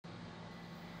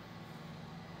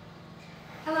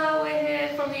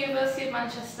from the University of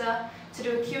Manchester to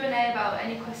do a Q&A about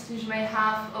any questions you may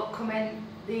have upcoming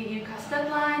the UCAS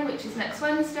deadline, which is next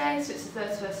Wednesday, so it's the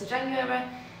 31st of January,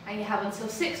 and you have until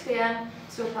 6 PM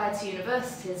to apply to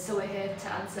universities. So we're here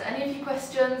to answer any of your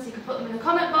questions. You can put them in the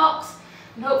comment box,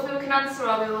 and hopefully we can answer,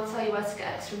 or we will tell you where to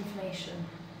get extra information.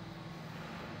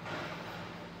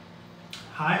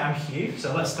 Hi, I'm Hugh.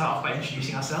 So let's start off by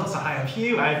introducing ourselves. So hi, I'm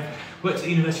Hugh. I've worked at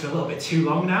the university for a little bit too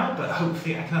long now, but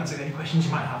hopefully I can answer any questions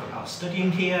you might have about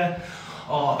studying here,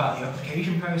 or about the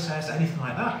application process, anything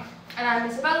like that. And I'm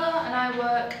Isabella, and I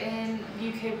work in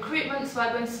UK recruitment, so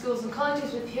I go into schools and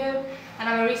colleges with you, and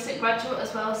I'm a recent graduate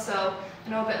as well, so I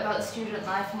know a bit about the student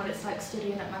life and what it's like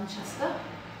studying at Manchester.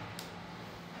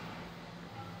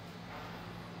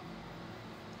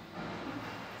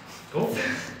 Cool.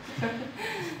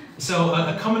 So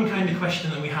a common kind of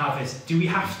question that we have is, do we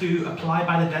have to apply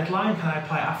by the deadline? Can I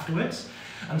apply afterwards?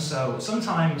 And so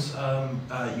sometimes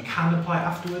you can apply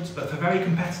afterwards, but for very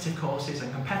competitive courses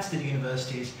and competitive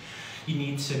universities, you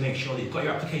need to make sure that you've got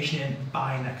your application in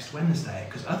by next Wednesday,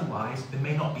 because otherwise they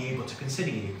may not be able to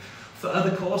consider you. For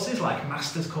other courses, like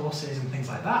master's courses and things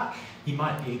like that, you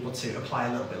might be able to apply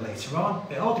a little bit later on.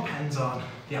 It all depends on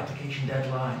the application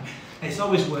deadline. It's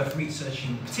always worth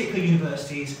researching particular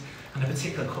universities and the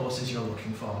particular courses you're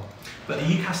looking for. But the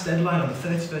UCAS deadline on the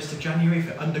 31st of January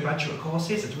for undergraduate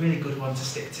courses is a really good one to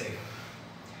stick to.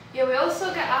 Yeah, we also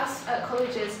get asked at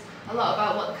colleges a lot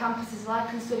about what the campus is like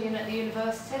and studying at the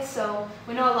university, so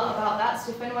we know a lot about that.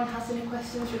 So if anyone has any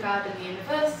questions regarding the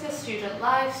university, student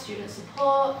life, student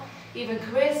support, even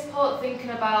career support, thinking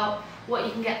about what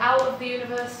you can get out of the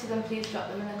university, then please drop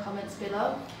them in the comments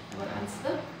below and we'll answer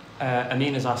them.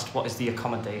 Amina's asked, what is the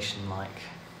accommodation like?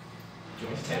 Do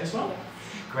you want to take this one?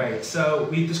 Great. So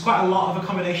there's quite a lot of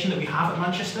accommodation that we have at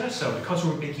Manchester. So because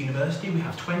we're a big university, we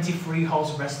have 23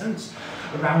 halls of residence,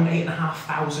 around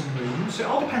 8,500 rooms. So it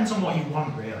all depends on what you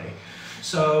want, really.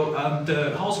 So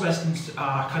the halls of residence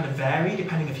are kind of vary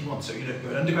depending if you want to, you're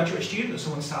an undergraduate student or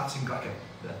someone starting like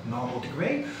a normal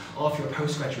degree, or if you're a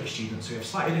postgraduate student. So we have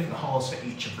slightly different halls for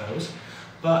each of those.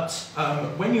 But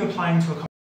when you're applying to a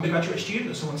undergraduate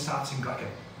student or someone starting like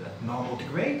a normal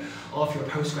degree, or if you're a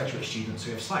postgraduate student, so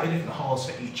we have slightly different halls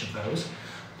for each of those.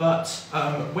 But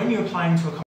when you're applying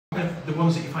to the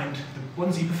ones that you find, the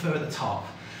ones that you prefer at the top.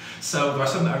 So there are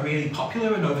some that are really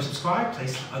popular and oversubscribed,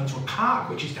 placed under a park,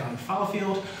 which is down in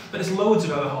Fallowfield, but there's loads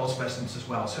of other halls of residence as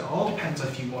well. So it all depends on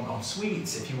if you want en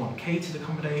suites, if you want catered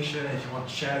accommodation, if you want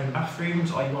sharing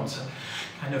bathrooms, or you want to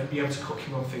kind of be able to cook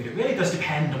your own food. It really does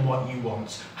depend on what you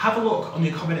want. Have a look on the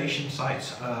accommodation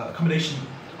site, accommodation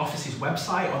office's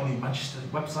website, on the Manchester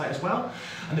website as well,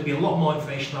 and there'll be a lot more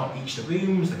information about each of the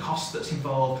rooms, the cost that's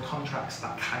involved, the contracts,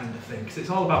 that kind of thing, because it's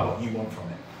all about what you want from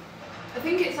it. I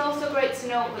think it's also great to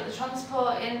note that the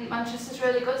transport in Manchester is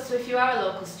really good, so if you are a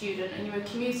local student and you're a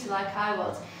commuter like I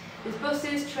was, there's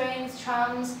buses, trains,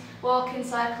 trams, walking,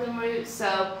 cycling routes,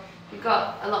 so you've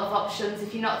got a lot of options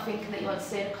if you're not thinking that you want to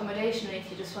stay in accommodation and if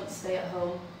you just want to stay at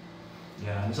home.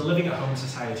 Yeah, and there's a living at home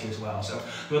society as well. So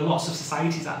there are lots of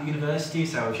societies at the university,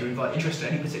 so if you're interested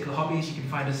in any particular hobbies, you can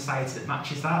find a society that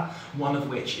matches that, one of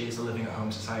which is the living at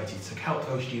home society, to help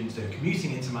those students that are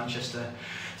commuting into Manchester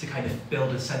to kind of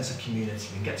build a sense of community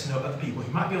and get to know other people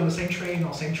who might be on the same train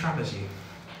or same tram as you.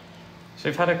 So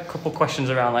we've had a couple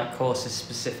questions around like courses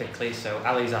specifically. So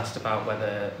Ali's asked about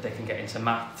whether they can get into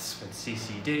maths with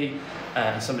CCD,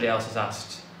 and somebody else has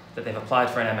asked that they've applied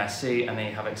for an MSc and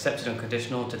they have accepted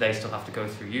unconditional. Do they still have to go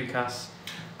through UCAS?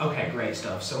 Okay, great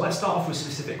stuff. So let's start off with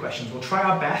specific questions. We'll try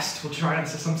our best, we'll try and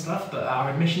answer some stuff, but our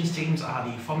admissions teams are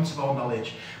the font of all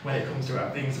knowledge when it comes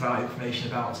to things about information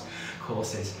about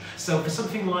courses. So for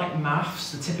something like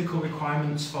maths, the typical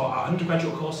requirements for our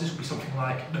undergraduate courses will be something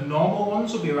like, the normal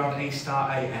ones will be around A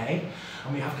star AA,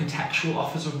 and we have contextual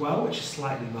offers as well, which is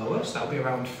slightly lower, so that will be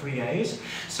around 3 A's.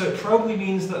 So it probably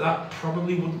means that that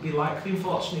probably wouldn't be likely,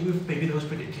 unfortunately, with maybe those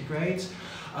predicted grades.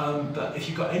 But if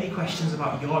you've got any questions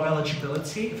about your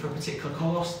eligibility for a particular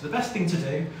course, the best thing to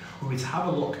do will be to have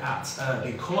a look at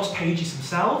the course pages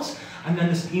themselves, and then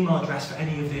there's an email address for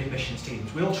any of the admissions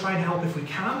teams. We'll try and help if we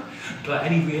can, but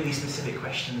any really specific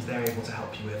questions they're able to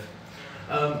help you with.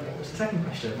 What was the second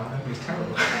question? My memory is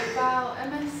terrible. About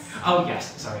MS? Oh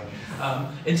yes, sorry.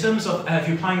 In terms of if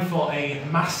you're applying for a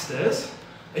master's,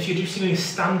 if you're just doing a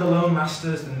standalone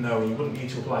master's, then no, you wouldn't need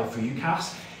to apply for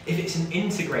UCAS. If it's an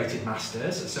integrated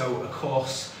master's, so a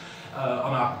course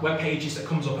on our web pages that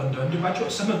comes up under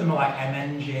undergraduate, some of them are like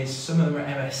MNGs, some of them are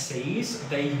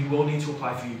MSCs, you will need to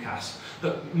apply for UCAS.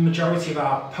 But the majority of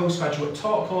our postgraduate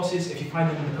taught courses, if you find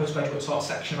them in the postgraduate taught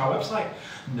section of our website,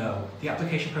 no. The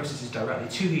application process is directly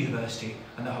to the university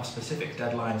and they'll have specific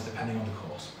deadlines depending on the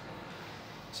course.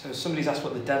 So somebody's asked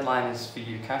what the deadline is for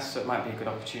UCAS, so it might be a good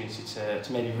opportunity to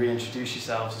maybe reintroduce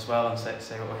yourselves as well and say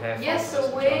what we're here for. Yes,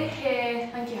 so we're here,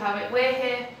 thank you Harriet, we're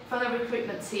here from the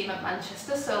recruitment team at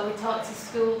Manchester, so we talk to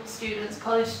school students,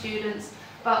 college students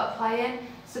about applying.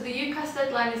 So the UCAS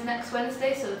deadline is next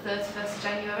Wednesday, so the 31st of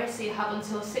January, so you have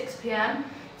until 6 p.m.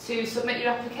 to submit your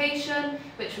application,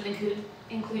 which will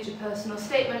include your personal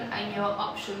statement and your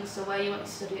options, so where you want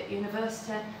to study at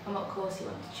university and what course you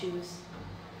want to choose.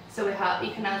 So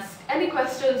you can ask any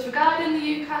questions regarding the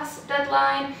UCAS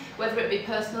deadline, whether it be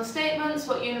personal statements,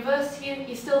 what university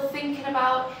you're still thinking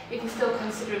about, if you're still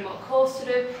considering what course to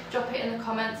do, drop it in the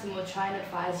comments and we'll try and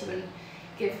advise you and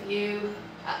give you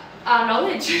our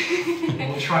knowledge.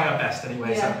 We'll try our best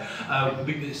anyway. Yeah.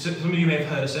 So some of you may have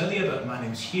heard us earlier, but my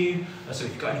name's Hugh, so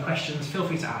if you've got any questions, feel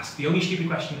free to ask. The only stupid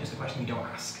question is the question you don't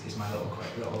ask, is my little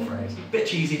phrase. A bit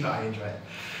cheesy, but I enjoy it.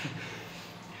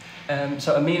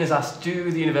 So Amin has asked,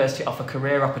 do the university offer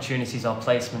career opportunities or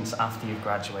placements after you've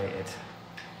graduated?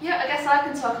 Yeah, I guess I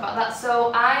can talk about that.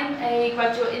 So I'm a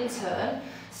graduate intern,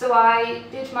 so I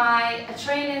did a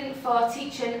training for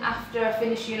teaching after I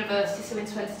finished university, so in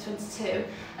 2022,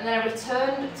 and then I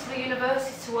returned to the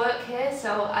university to work here,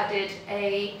 so I did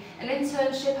an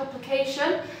internship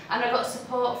application and I got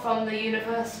support from the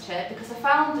university because I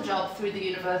found the job through the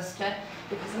university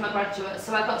because I'm a graduate,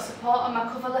 so I got support on my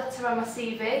cover letter and my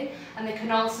CV, and they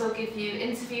can also give you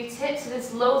interview tips, so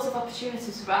there's loads of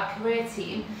opportunities for our career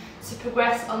team to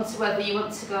progress onto whether you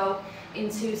want to go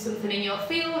into something in your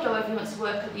field or whether you want to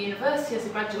work at the university as a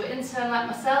graduate intern like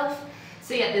myself.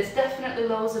 So yeah, there's definitely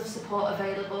loads of support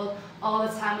available all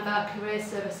the time with our career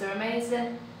service. They're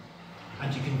amazing.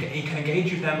 And you can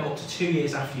engage with them up to 2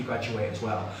 years after you graduate as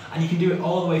well. And you can do it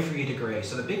all the way through your degree.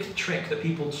 So the big trick that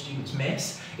students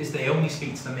miss is they only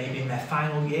speak to them maybe in their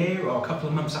final year or a couple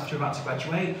of months after you're about to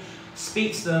graduate.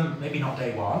 Speak to them, maybe not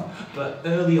day one, but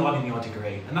early on in your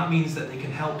degree. And that means that they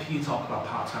can help you talk about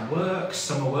part-time work,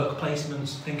 summer work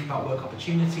placements, think about work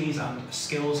opportunities and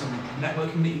skills and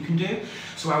networking that you can do.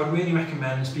 So I would really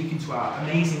recommend speaking to our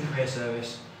amazing career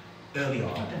service early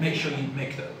on. Make sure you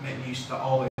make use of that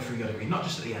all the way through your degree, not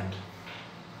just at the end.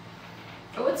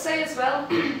 I would say as well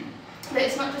that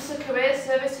it's not just the career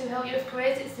service who help you with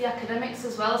careers, it's the academics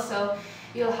as well. So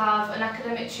you'll have an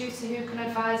academic tutor who can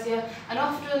advise you, and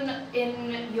often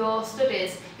in your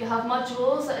studies you'll have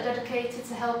modules that are dedicated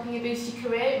to helping you boost your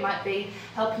career. It might be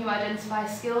helping you identify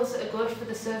skills that are good for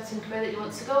the certain career that you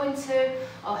want to go into,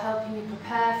 or helping you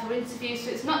prepare for interviews.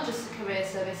 So it's not just the career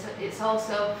service, it's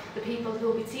also the people who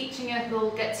will be teaching you, who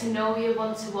will get to know you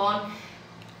one-to-one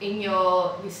in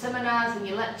your seminars and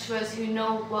your lecturers, who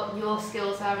know what your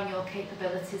skills are and your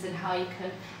capabilities and how you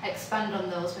can expand on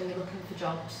those when you're looking for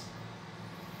jobs.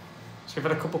 So we've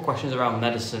had a couple of questions around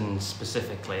medicine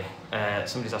specifically.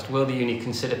 Somebody's asked, will the uni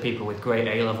consider people with great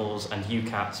A-levels and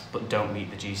UCATs but don't meet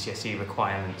the GCSE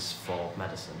requirements for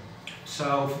medicine?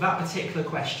 So for that particular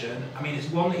question, I mean, it's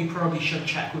one that you probably should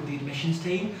check with the admissions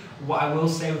team. What I will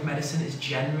say with medicine is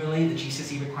generally the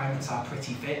GCSE requirements are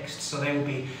pretty fixed. So they will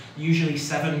be usually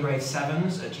 7 grade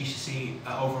 7s at GCSE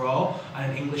overall,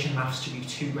 and in English and maths to be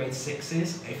 2 grade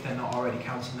 6s if they're not already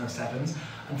counting those 7s.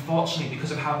 Unfortunately,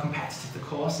 because of how competitive the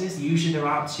course is, usually there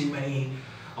aren't too many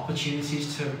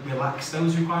opportunities to relax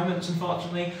those requirements,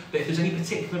 unfortunately. But if there's any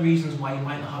particular reasons why you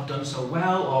might not have done so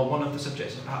well, or one of the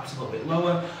subjects is perhaps a little bit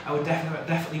lower, I would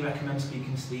definitely recommend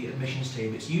speaking to the admissions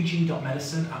team. It's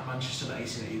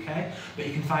ug.medicine@manchester.ac.uk, but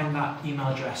you can find that email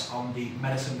address on the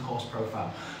medicine course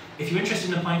profile. If you're interested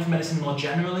in applying for medicine more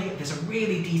generally, there's a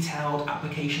really detailed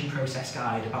application process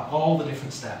guide about all the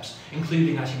different steps,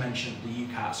 including, as you mentioned, the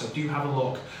UCAT. So do have a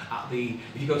look at if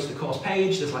you go to the course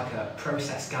page, there's like a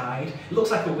process guide. It looks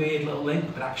like a weird little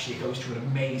link, but actually it goes to an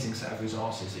amazing set of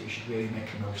resources that you should really make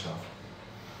the most of.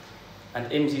 And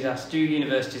Imsy's asked, do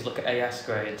universities look at AS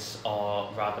grades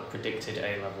or rather predicted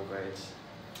A-level grades?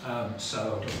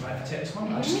 So, do you mind if I take this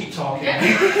one? I'll just keep talking.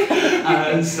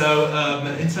 Yeah.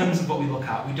 In terms of what we look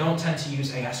at, we don't tend to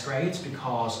use AS grades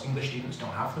because English students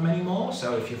don't have them anymore.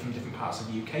 So if you're from different parts of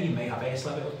the UK, you may have AS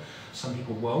level, some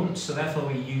people won't. So therefore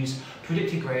we use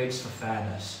predicted grades for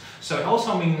fairness. So it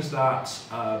also means that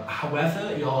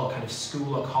however your kind of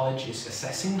school or college is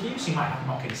assessing you, so you might have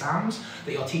mock exams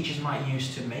that your teachers might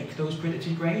use to make those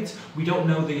predicted grades. We don't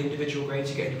know the individual grades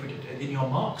you get in your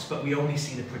mocks, but we only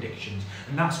see the predictions.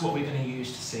 And that's what we're going to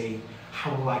use to see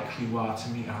how likely you are to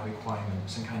meet our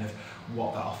requirements and kind of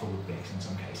what that offer would be in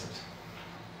some cases.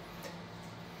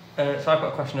 So I've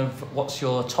got a question of what's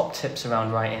your top tips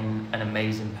around writing an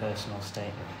amazing personal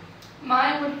statement?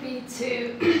 Mine would be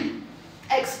to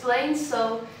explain.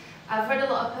 So I've read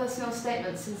a lot of personal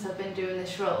statements since I've been doing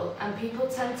this role, and people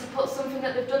tend to put something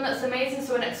that they've done that's amazing,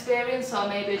 so an experience or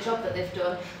maybe a job that they've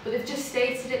done, but they've just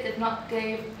stated it, they've not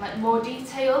gave like more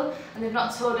detail, and they've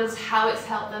not told us how it's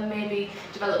helped them maybe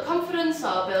develop confidence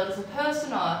or build as a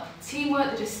person or teamwork.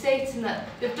 They're just stating that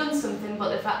they've done something, but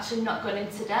they've actually not gone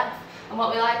into depth. And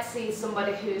what we like to see is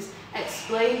somebody who's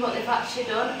explained what they've actually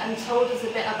done and told us a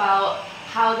bit about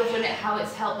how they've done it, how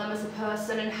it's helped them as a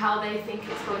person, and how they think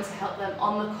it's going to help them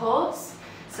on the course.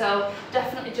 So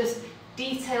definitely just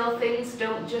detail things,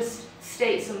 don't just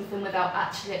state something without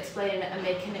actually explaining it and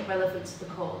making it relevant to the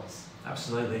course.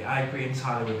 Absolutely, I agree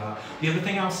entirely with that. The other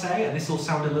thing I'll say, and this will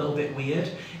sound a little bit weird,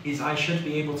 is I should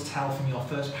be able to tell from your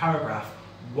first paragraph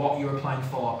what you're applying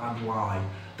for and why.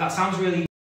 That sounds really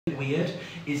weird,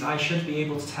 is I should be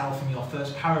able to tell from your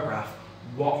first paragraph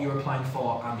what you're applying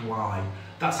for and why.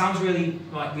 That sounds really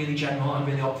general and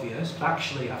really obvious, but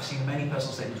actually I've seen many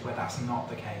personal statements where that's not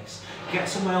the case. Get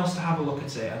someone else to have a look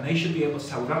at it, and they should be able to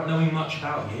tell, without knowing much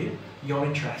about you, your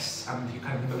interests and your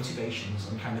kind of motivations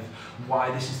and kind of why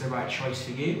this is the right choice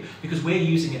for you, because we're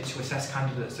using it to assess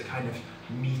candidates that kind of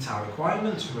meet our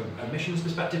requirements from an admissions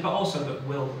perspective, but also that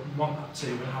will want to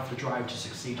and have the drive to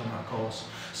succeed on that course.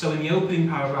 So in the opening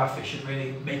paragraph, it should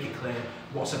really make it clear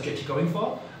what subject you're going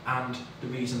for and the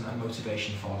reason and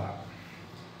motivation for that.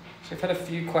 So we've had a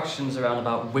few questions around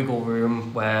about wiggle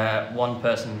room, where one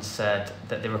person said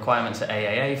that the requirements are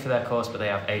AAA for their course, but they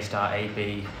have A star,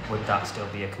 AB. Would that still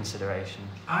be a consideration?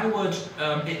 I would,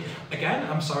 again,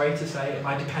 I'm sorry to say, it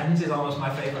might depend is almost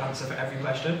my favourite answer for every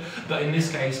question, but in this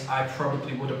case, I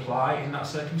probably would apply in that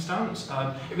circumstance.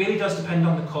 It really does depend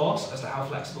on the course as to how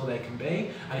flexible they can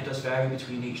be, and it does vary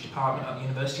between each department at the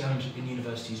university and in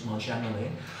universities more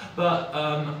generally.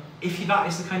 But if that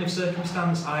is the kind of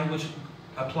circumstance, I would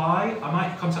apply. I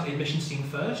might contact the admissions team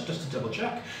first, just to double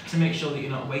check, to make sure that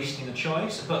you're not wasting a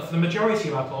choice. But for the majority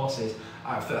of our courses,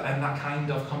 and that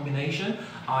kind of combination,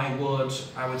 I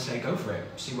would say go for it,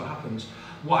 see what happens.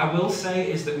 What I will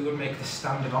say is that we would make the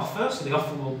standard offer, so the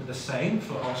offer will be the same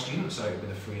for all students, so with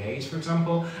the 3 A's for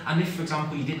example, and if for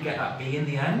example you did get that B in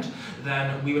the end,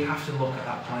 then we would have to look at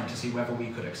that point to see whether we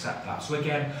could accept that. So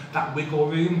again, that wiggle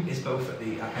room is both at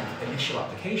the kind of initial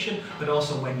application, but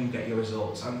also when you get your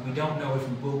results, and we don't know if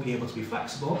we will be able to be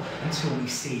flexible until we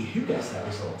see who gets their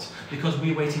results, because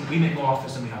we make more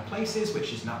offers than we have places,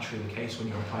 which is naturally the case when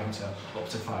you're applying to up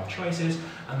to 5 choices,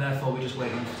 and therefore we're just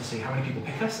waiting to see how many people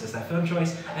pick us as their firm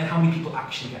choice, and how many people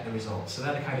actually get the results. So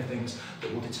they're the kind of things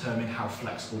that will determine how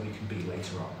flexible we can be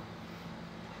later on.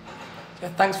 Yeah,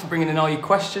 thanks for bringing in all your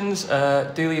questions.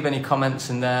 Do leave any comments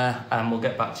in there and we'll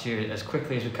get back to you as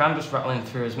quickly as we can, just rattling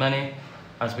through as many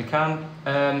as we can.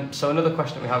 So another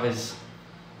question that we have is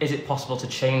it possible to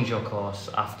change your course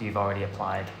after you've already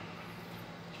applied? Do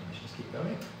you want to just keep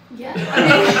going?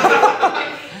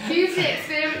 Yeah. Hughes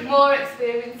more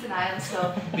experienced than I am,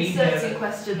 so certain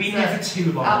questions been there for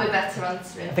too long. I'll be better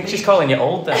answering. I think she's calling you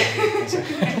old then.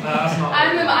 That's not I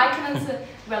remember I can answer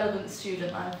relevant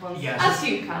student life ones, yes. as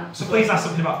you can. So please ask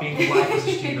something about being life as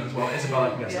a student as well. Isabella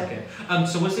can get stuck in.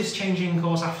 So was this changing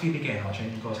course after you begin, or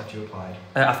changing course after you applied?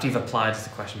 After you've applied is the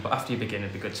question, but after you begin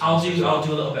it'd be good to I'll answer do as well. a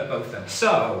little bit both then.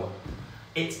 So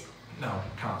no,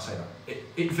 can't say that.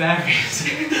 It varies.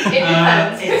 It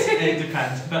depends. It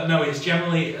depends, but no, it's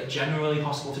generally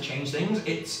possible to change things.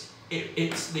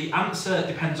 It's the answer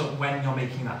depends on when you're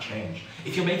making that change.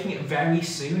 If you're making it very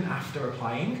soon after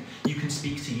applying, you can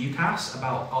speak to UCAS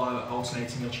about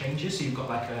alternating your changes. So you've got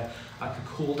like a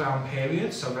cool down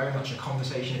period, so very much a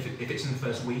conversation if it's in the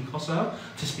first week or so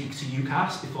to speak to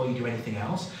UCAS before you do anything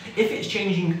else. If it's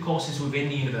changing courses within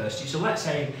the university, so let's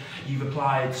say you've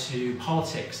applied to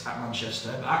politics at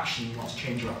Manchester, but actually you want to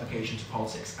change your application to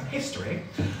politics and history,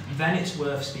 then it's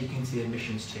worth speaking to the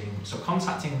admissions team. So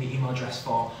contacting the email address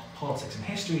for politics and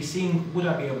history, seeing would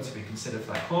I be able to be considered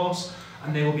for that course,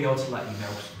 and they will be able to let you know.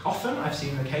 Often I've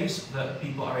seen the case that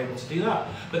people are able to do that,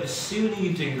 but the sooner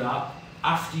you do that,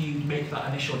 after you make that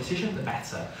initial decision, the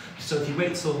better. So if you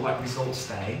wait till like results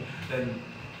day, then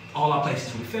all our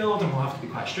places will be filled and we'll have to be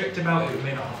quite strict about it. We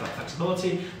may not have that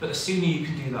flexibility, but the sooner you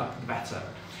can do that, the better.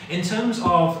 In terms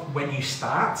of when you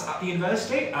start at the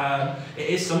university, it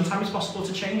is sometimes possible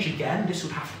to change. Again, this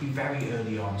would have to be very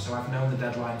early on. So I've known the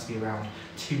deadline to be around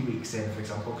 2 weeks in, for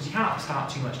example, because you can't start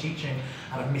too much teaching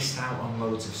and I've missed out on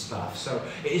loads of stuff. So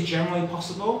it is generally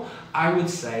possible. I would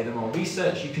say the more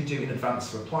research you can do in advance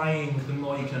for applying, the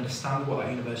more you can understand what that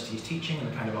university is teaching and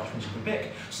the kind of options you can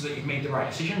pick, so that you've made the right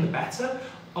decision, the better.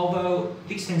 Although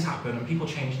these things happen and people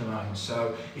change their minds,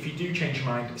 so if you do change your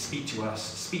mind, speak to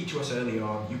us early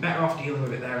on. You're better off dealing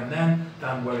with it there and then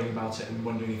than worrying about it and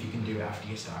wondering if you can do it after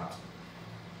you start.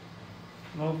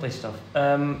 Lovely stuff.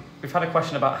 We've had a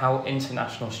question about how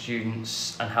international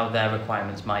students and how their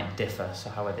requirements might differ. So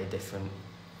how are they different?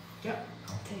 Yeah.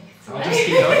 I'll just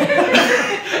keep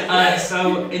going.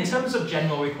 So in terms of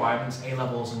general requirements,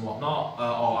 A-levels and whatnot,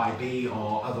 or IB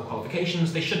or other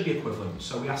qualifications, they should be equivalent.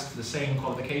 So we ask for the same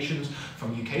qualifications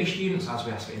from UK students as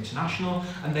we ask for international,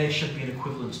 and there should be an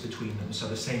equivalence between them. So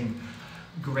the same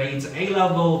grades at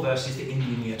A-level versus the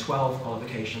Indian Year 12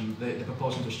 qualification, the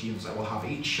proportions of students that we'll have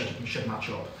each should match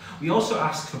up. We also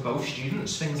ask for both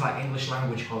students things like English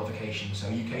language qualifications. So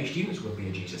UK students would be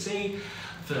a GCSE.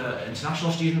 For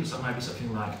international students, that might be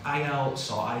something like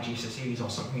IELTS or IGCSEs or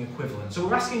something equivalent. So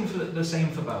we're asking for the same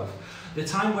for both. The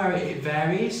time where it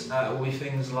varies will be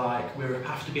things like we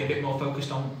have to be a bit more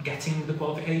focused on getting the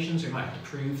qualifications. We might have to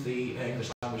prove the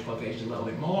English language qualifications a little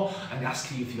bit more and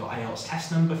ask you for your IELTS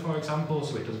test number, for example,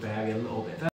 so it does vary a little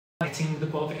bit there. Getting the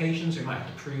qualifications, we might have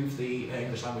to prove the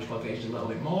English language qualifications a little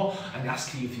bit more and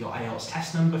ask you for your IELTS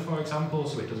test number, for example,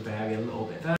 so it does vary a little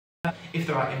bit there. If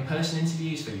there are in-person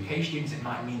interviews for UK students, it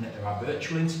might mean that there are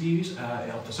virtual interviews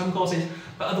for some courses,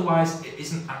 but otherwise it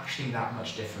isn't actually that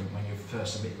much different when you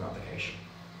first submit your application.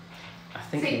 I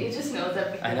think he just knows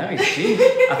everything. I know, he's genius.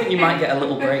 I think you might get a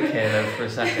little break here though for a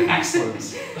second.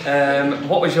 Excellent.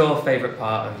 What was your favourite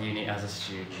part of uni as a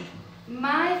student?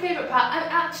 My favourite part,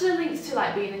 it actually links to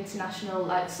like being international,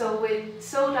 like so we're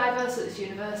so diverse at this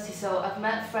university, so I've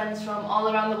met friends from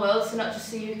all around the world, so not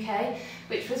just the UK,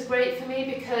 which was great for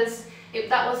me because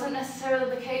that wasn't necessarily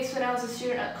the case when I was a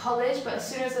student at college, but as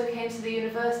soon as I came to the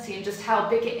university and just how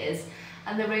big it is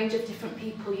and the range of different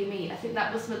people you meet, I think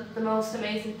that was the most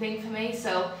amazing thing for me.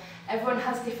 So everyone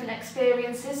has different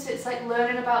experiences, so it's like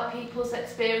learning about people's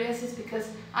experiences because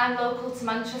I'm local to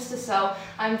Manchester, so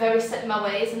I'm very set in my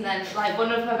ways, and then like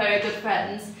one of my very good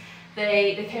friends,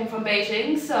 they came from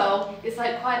Beijing, so it's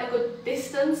like quite a good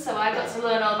distance, so I got to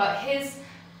learn all about his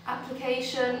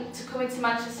application to come into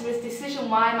Manchester, his decision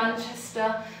why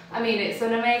Manchester. I mean, it's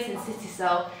an amazing city,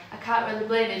 so I can't really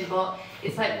blame him, but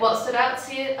it's like what stood out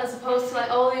to you as opposed to like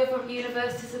all the other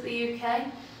universities at the UK.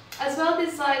 As well,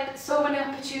 there's like so many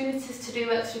opportunities to do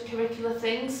extracurricular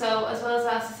things, so as well as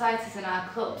our societies and our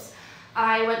clubs,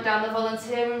 I went down the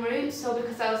volunteering route. So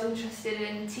because I was interested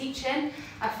in teaching,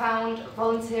 I found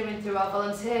volunteering through our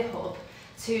volunteer hub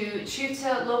to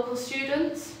tutor local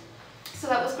students. So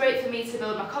that was great for me to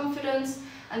build my confidence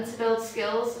and to build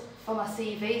skills for my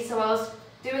CV. So I was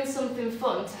doing something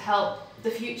fun to help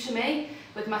the future me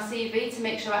with my CV, to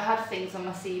make sure I had things on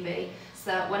my CV. So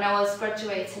that when I was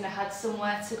graduating, I had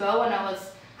somewhere to go and I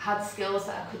had skills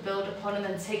that I could build upon and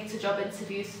then take to job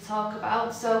interviews to talk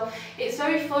about. So it's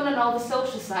very fun on all the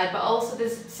social side, but also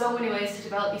there's so many ways to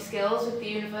develop your skills with the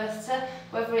university,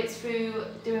 whether it's through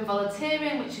doing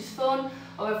volunteering, which is fun,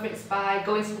 or whether it's by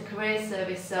going to the career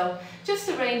service. So just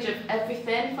a range of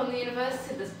everything from the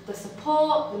university, the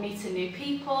support, the meeting new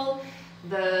people,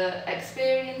 the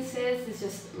experiences, there's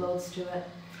just loads to it.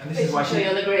 And this is why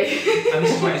you'll agree. And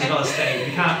this is why Isabella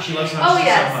stayed. She loves Manchester oh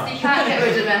yes, so much. You can't get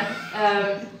rid of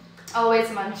me. Always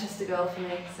a Manchester girl for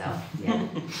me, so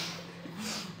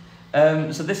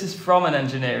yeah. So this is from an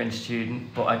engineering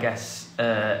student, but I guess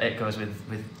it goes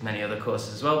with many other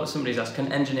courses as well. But somebody's asked,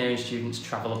 can engineering students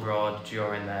travel abroad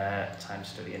during their time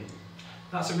studying?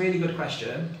 That's a really good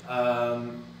question.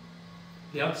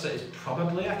 The answer is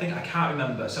probably. I can't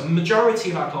remember. So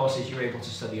majority of our courses you're able to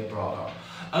study abroad on.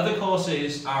 Other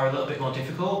courses are a little bit more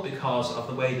difficult because of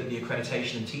the way that the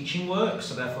accreditation and teaching works,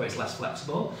 so therefore it's less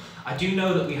flexible. I do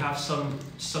know that we have some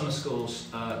summer schools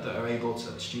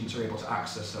students are able to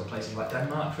access, so places like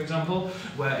Denmark, for example,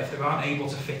 where if they aren't able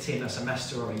to fit in a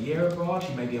semester or a year abroad,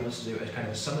 you may be able to do it as kind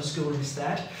of a summer school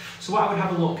instead. So what I would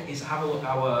have a look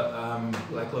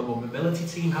our global mobility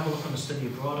team, have a look on the study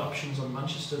abroad options on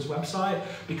Manchester's website,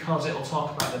 because it will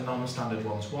talk about the non-standard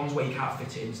ones where you can't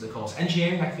fit it into the course.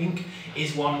 Engineering, I think,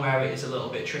 is one where it is a little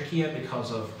bit trickier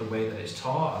because of the way that it's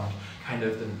taught and kind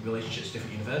of the relationships to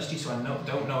different universities, so I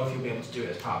don't know if you'll be able to do it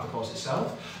as part of the course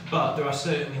itself, but there are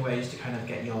certainly ways to kind of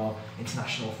get your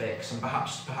international fix and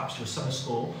perhaps do a summer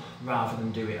school rather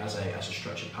than do it as a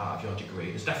structured part of your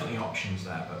degree. There's definitely options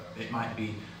there, but it might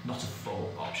be not a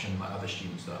full option like other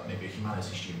students that maybe a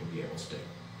humanities student would be able to do.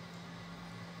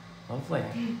 Lovely.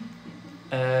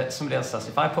 Somebody else asked,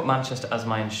 if I put Manchester as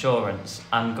my insurance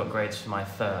and got grades for my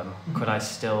firm, could I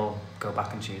still go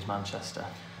back and choose Manchester?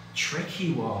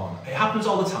 Tricky one. It happens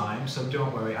all the time, so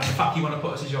don't worry. And the fact you want to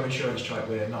put us as your insurance choice,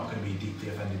 we're not going to be deeply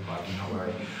offended by it, do not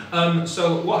worry.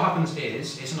 So what happens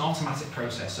is, it's an automatic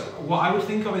process. So what I would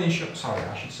think of an insurance... Sorry,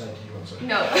 I should say, do you want to...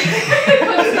 No.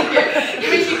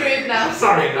 You're in your group now.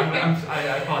 Sorry,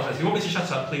 I apologise. If you want me to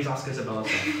shut up, please ask Isabella.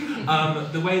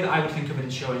 The way that I would think of an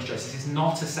insurance choice is it's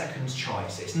not a second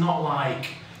choice. It's not like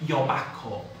your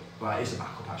backup. Well, it is a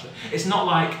backup actually. It's not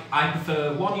like I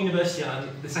prefer one university and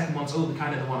the second one's the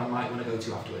kind of the one I might want to go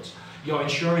to afterwards. Your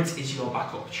insurance is your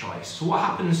backup choice. So what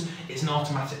happens, it's an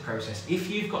automatic process. If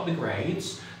you've got the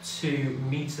grades to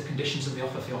meet the conditions of the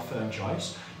offer for your firm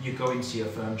choice, you go into your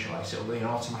firm choice. It'll be an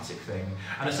automatic thing.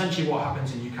 And essentially what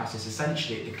happens in UCAS is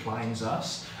essentially it declines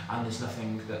us and there's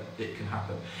nothing that it can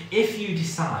happen. If you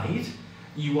decide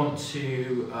you want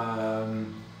to,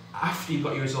 after you've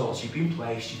got your results, you've been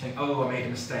placed, you think, oh, I made a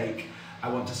mistake, I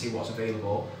want to see what's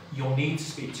available, you'll need to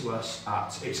speak to us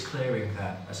at its clearing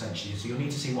then, essentially. So you'll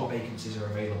need to see what vacancies are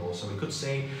available. So we could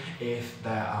see if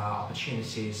there are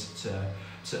opportunities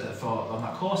on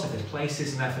that course, if there's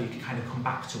places, and therefore you can kind of come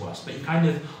back to us. But you've kind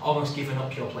of almost given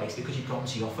up your place because you've gone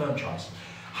to your firm choice.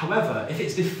 However, if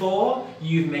it's before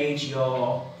you've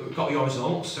got your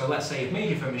results, so let's say you've made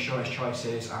your firm insurance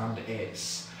choices and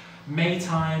it's May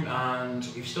time and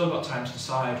you've still got time to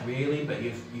decide really, but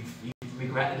you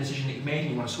regret the decision that you've made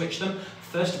and you want to switch them,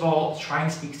 first of all, try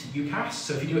and speak to UCAS.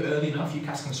 So if you do it early enough,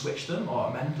 UCAS can switch them or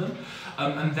amend them.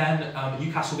 And then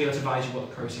UCAS will be able to advise you what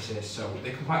the process is. So they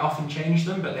can quite often change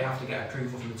them, but they have to get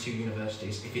approval from the two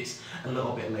universities if it's a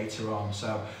little bit later on.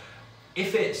 So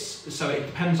it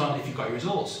depends on if you've got your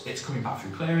results, it's coming back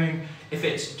through clearing. If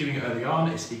it's doing it early on,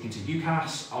 it's speaking to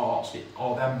UCAS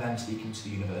or them then speaking to the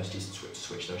universities to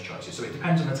switch those choices. So it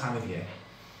depends on the time of year.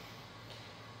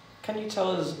 Can you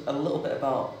tell us a little bit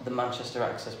about the Manchester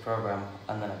Access Programme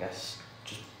and then I guess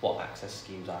just what access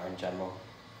schemes are in general?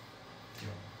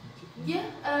 Yeah,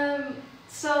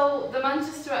 so the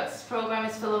Manchester Access Programme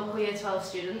is for local year 12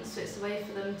 students, so it's a way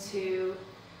for them to,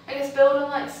 I guess, build on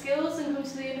like skills and come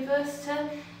to the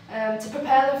university, to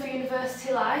prepare them for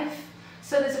university life.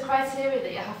 So there's a criteria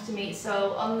that you have to meet.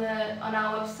 So on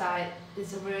our website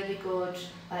there's a really good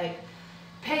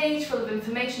page full of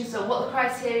information. So what the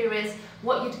criteria is,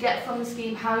 what you'd get from the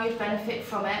scheme, how you'd benefit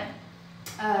from it.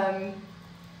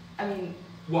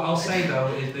 What I'll say though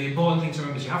is the important thing to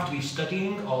remember is you have to be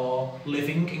studying or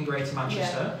living in Greater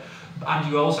Manchester, and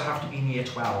you also have to be in year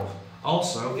 12.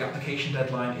 Also, the application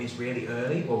deadline is really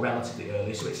early, or relatively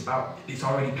early, so it's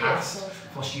already passed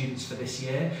for students for this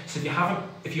year. So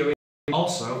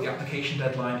also, the application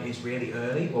deadline is really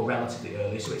early, or relatively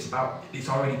early, so it's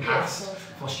already passed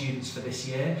for students for this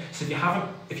year. So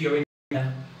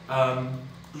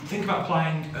think about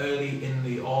applying early in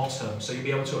the autumn, so you'll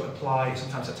be able to apply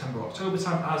sometime September, October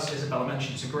time. As Isabella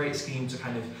mentioned, it's a great scheme to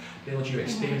kind of build your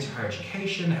experience of higher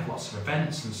education. They have lots of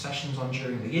events and sessions on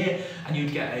during the year, and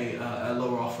you'd get a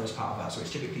lower offer as part of that, so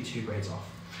it's typically 2 grades off.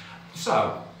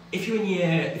 So, if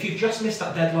you've just missed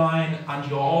that deadline and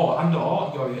you're a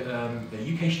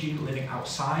UK student living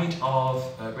outside of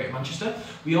Greater Manchester,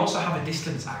 we also have a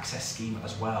distance access scheme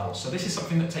as well. So this is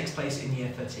something that takes place in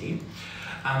year 13.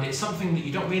 And it's something that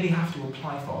you don't really have to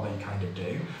apply for, although you kind of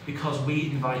do, because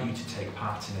we invite you to take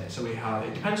part in it. So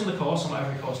it depends on the course, and not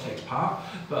every course takes part,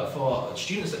 but for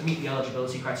students that meet the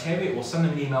eligibility criteria, we'll send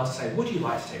them an email to say, would you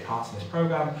like to take part in this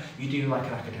programme? You do like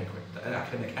an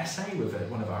academic essay with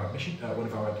one of our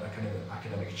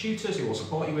academic tutors who will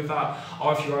support you with that,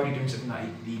 or if you're already doing something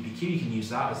like the EBQ, you can use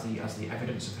that as the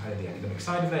evidence of the academic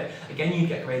side of it. Again, you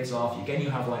get grades off, again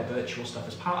you have virtual stuff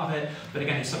as part of it, but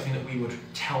again it's something that we would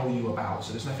tell you about.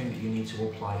 So there's nothing that you need to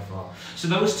apply for. So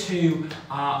those two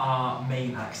are our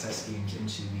main access schemes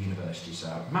into the university. So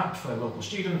MAP for local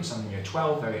students and year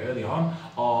 12 very early on,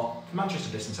 or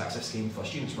Manchester Distance Access Scheme for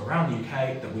students from around the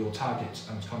UK that we will target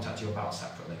and contact you about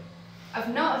separately.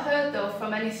 I've not heard though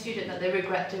from any student that they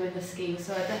regret doing the scheme,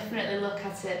 so I definitely look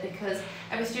at it, because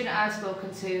every student I've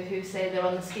spoken to who say they're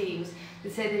on the schemes, they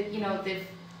say that they've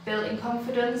built in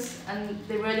confidence and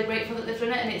they're really grateful that they've done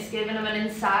it, and it's given them an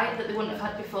insight that they wouldn't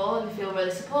have had before, and they feel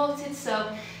really supported.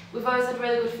 So we've always had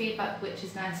really good feedback, which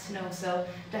is nice to know. So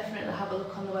definitely have a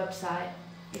look on the website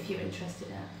if you're interested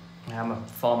in it. I'm a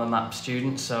former MAP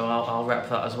student, so I'll rep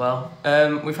that as well.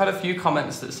 We've had a few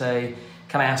comments that say,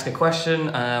 can I ask a question?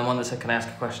 One that said, can I ask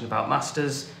a question about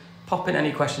Masters? Pop in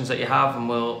any questions that you have and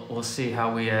we'll see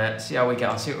how we get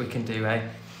on, see what we can do,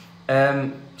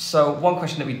 So one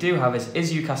question that we do have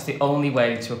is UCAS the only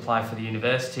way to apply for the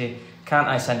university? Can't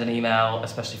I send an email,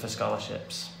 especially for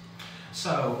scholarships?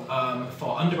 So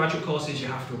for undergraduate courses, you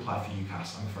have to apply for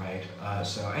UCAS, I'm afraid.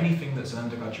 So anything that's an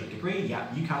undergraduate degree, yeah,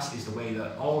 UCAS is the way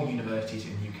that all universities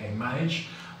in the UK manage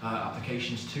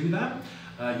applications to them.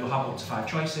 You'll have up to 5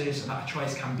 choices, and that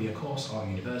choice can be a course or a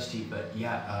university, but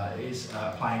yeah, it is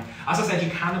applying. As I said,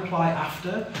 you can apply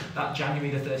after that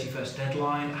January the 31st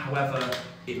deadline. However,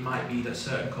 it might be that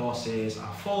certain courses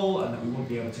are full and that we won't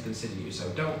be able to consider you. So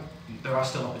there are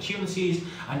still opportunities,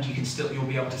 and you'll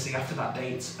be able to see after that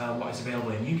date what is available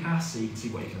in UCAS, so you can see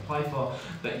what you can apply for.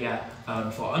 But yeah,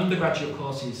 for undergraduate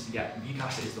courses, yeah,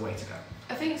 UCAS is the way to go.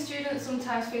 I think students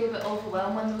sometimes feel a bit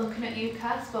overwhelmed when they're looking at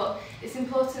UCAS, but it's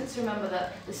important to remember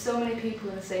that there's so many people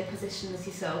in the same position as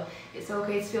you, so it's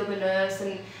okay to feel the nerves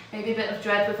and maybe a bit of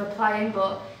dread with applying,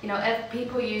 but you know,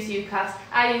 people use UCAS,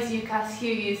 I use UCAS,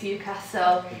 you use UCAS,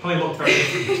 so... It probably look very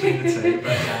different between the two,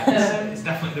 but yeah, it's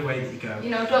definitely the way that you go.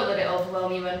 You know, don't let it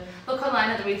overwhelm you, and look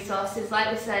online at the resources.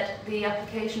 Like we said, the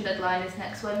application deadline is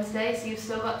next Wednesday, so you've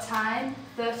still got time,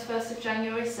 1st of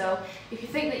January, so if you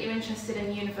think that you're interested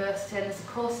in university and there's a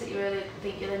course that you really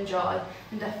think you'll enjoy,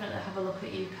 then definitely have a look at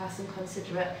UCAS and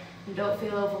consider it, and don't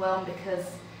feel overwhelmed because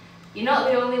you're not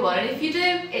the only one, and if you do,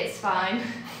 it's fine.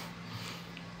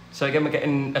 So again, we're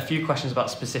getting a few questions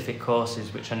about specific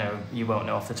courses, which I know you won't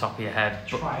know off the top of your head.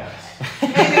 Try us.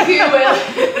 Maybe you will.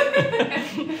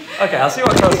 Okay, I'll see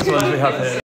what closest ones we have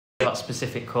here. About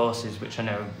specific courses, which I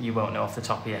know you won't know off the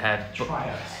top of your head. Try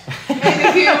us.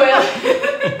 Maybe you will.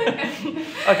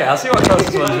 Okay, I'll see what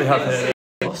closest ones we have here.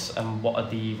 And what are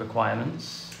the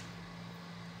requirements?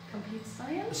 Computer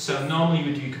science? So normally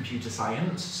we do computer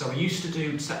science. So we used to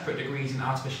do separate degrees in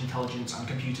artificial intelligence and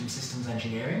computer systems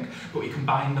engineering, but we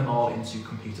combined them all into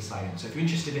computer science. So if you're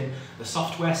interested in the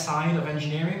software side of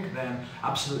engineering, then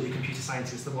absolutely computer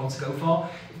science is the one to go for.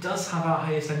 It does have our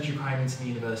highest entry requirements in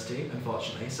the university,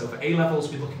 unfortunately. So for A-levels,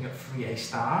 we're looking at 3 A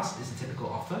stars is the typical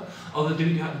offer. Although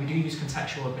we do use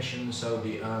contextual admissions, so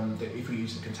if we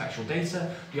use the contextual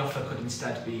data, the offer could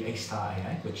instead be A star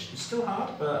AA, which is still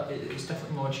hard, but it's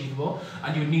definitely more achievable.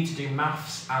 And you would need to do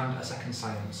maths and a second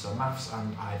science, so maths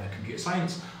and either computer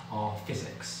science or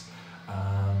physics.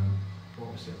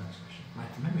 What was the next question? My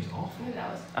memory's awful.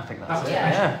 I think That that's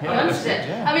was it. it.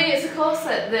 Yeah. I mean, it's a course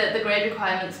that the grade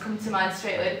requirements come to mind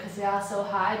straight away because they are so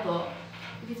high, but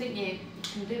if you think you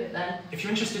can do it then. If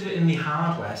you're interested in the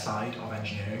hardware side of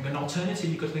engineering, an alternative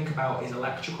you could think about is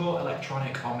electrical,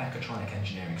 electronic or mechatronic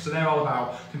engineering. So they're all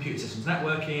about computer systems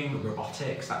networking,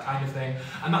 robotics, that kind of thing.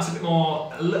 And that's a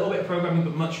little bit of programming,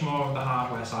 but much more on the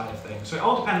hardware side of things. So it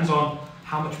all depends on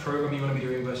how much programming you want to be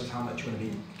doing versus how much you want to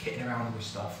be kitting around with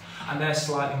stuff. And they're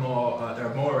slightly more,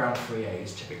 they're more around 3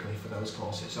 A's typically for those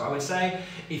courses. So I would say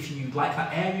if you like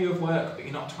that area of work, but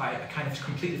you're not kind of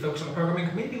completely focused on the programming,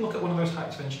 maybe look at one of those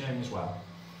types of engineering as well.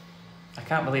 I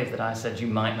can't believe that I said you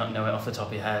might not know it off the top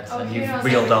of your head, and you've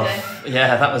reeled everything. off.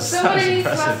 Yeah, that was Somebody needs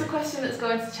to impressive. ask a question that's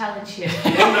going to challenge you.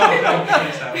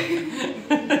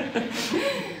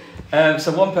 No.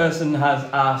 So one person has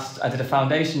asked, I did a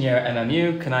foundation year at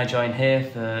MMU, can I join here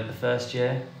for the first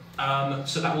year?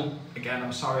 So that will, again,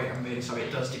 I'm really sorry,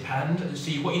 it does depend.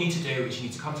 So what you need to do is you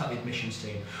need to contact the admissions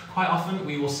team. Quite often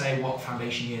we will say what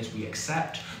foundation years we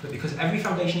accept, but because every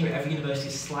foundation year at every university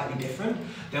is slightly different,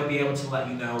 they'll be able to let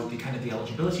you know the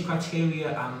eligibility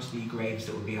criteria and the grades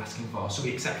that we'll be asking for. So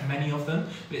we accept many of them,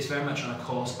 but it's very much on a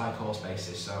course by course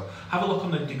basis. So have a look on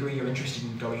the degree you're interested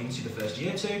in going into the first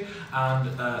year to,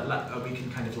 and we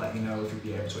can let you know if you'll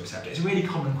be able to accept it. It's a really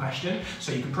common question,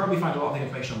 so you can probably find a lot of the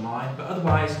information online, but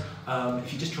otherwise,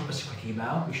 if you just drop us a quick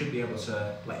email, we should be able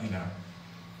to let you know.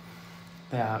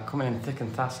 They are coming in thick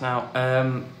and fast now.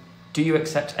 Do you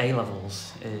accept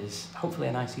A-levels? Is hopefully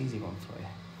a nice easy one for you.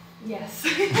 Yes.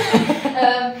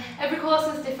 Every course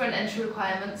has different entry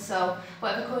requirements, so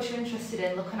whatever course you're interested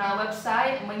in, look on our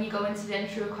website, and when you go into the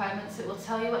entry requirements it will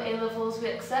tell you what A-levels we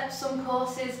accept. Some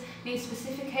courses need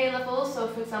specific A-levels, so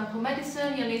for example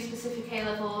medicine, you'll need specific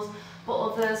A-levels, but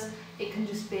others it can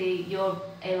just be your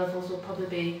A-levels will probably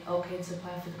be okay to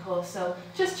apply for the course. So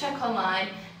just check online,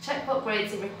 check what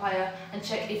grades it require, and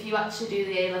check if you actually do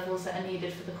the A-levels that are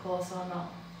needed for the course or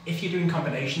not. If you're doing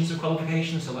combinations of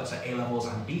qualifications, so let's say A-levels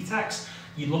and BTECs,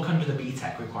 you look under the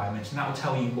BTEC requirements, and that will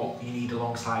tell you what you need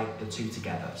alongside the two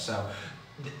together. So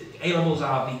A-levels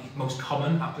are the most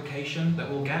common application that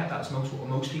we'll get, that's what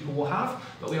most people will have,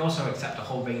 but we also accept a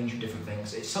whole range of different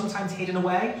things. It's sometimes hidden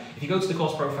away. If you go to the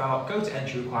course profile, go to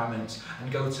entry requirements,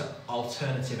 and go to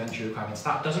alternative entry requirements.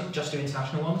 That doesn't just do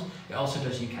international ones, it also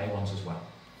does UK ones as well.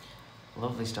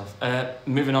 Lovely stuff.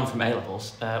 Moving on from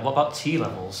A-levels, what about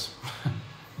T-levels?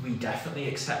 we definitely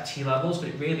accept T-levels, but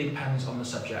it really depends on the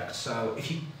subject. So if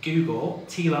you Google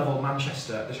T-level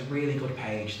Manchester, there's a really good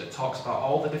page that talks about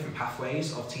all the different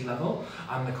pathways of T-level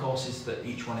and the courses that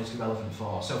each one is relevant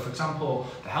for. So for example,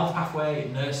 the health pathway,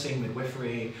 nursing,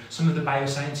 midwifery, some of the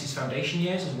biosciences foundation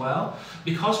years as well.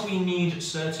 Because we need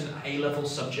certain A-level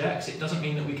subjects, it doesn't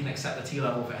mean that we can accept the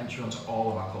T-level for entry onto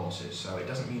all of our courses. So it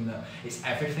doesn't mean that it's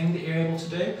everything that you're able to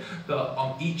do, but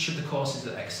on each of the courses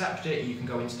that accept it, you can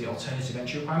go into the alternative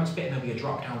entry requirements bit and there'll be a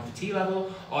drop down for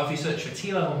T-level, or if you search for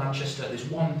T-level Manchester, there's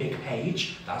one big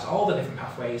page that has all the different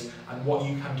pathways and what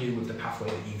you can do with the pathway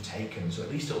that you've taken. So at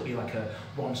least it'll be like a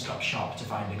one-stop shop to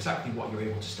find exactly what you're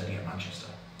able to study at Manchester.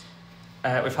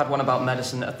 We've had one about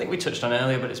medicine that I think we touched on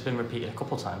earlier, but it's been repeated a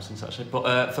couple of times since actually.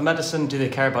 But for medicine, do they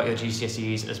care about your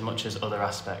GCSEs as much as other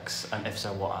aspects? And if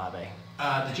so, what are they?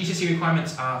 The GCSE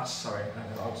requirements are, sorry,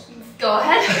 Go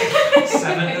ahead.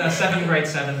 seven grade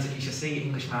 7s at GCSE,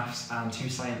 English, Maths and 2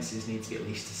 sciences need to be at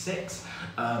least a 6.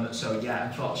 So yeah,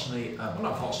 unfortunately, well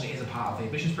not unfortunately, it is a part of the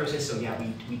admissions process, so yeah,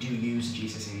 we do use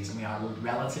GCSEs and we are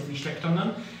relatively strict on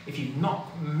them. If you're not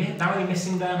narrowly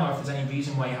missing them, or if there's any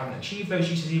reason why you haven't achieved those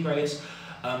GCSE grades,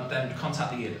 then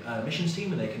contact the admissions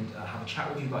team and they can have a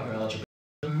chat with you about your eligibility.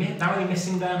 Narrowly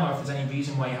missing them, or if there's any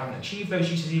reason why you haven't achieved those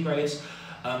GCSE grades,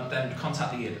 then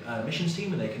contact the admissions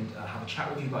team and they can have a chat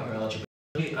with you about your eligibility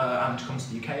and come to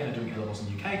the UK and are doing A-levels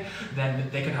in the UK. Then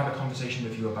they can have a conversation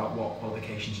with you about what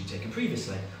qualifications you've taken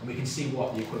previously and we can see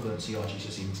what the equivalent to your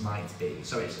GCSEs might be.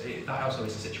 So that also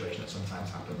is a situation that sometimes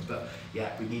happens, but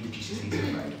yeah, we need the GCSEs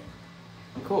in grade.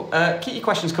 Cool. Keep your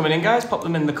questions coming in, guys. Pop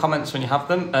them in the comments when you have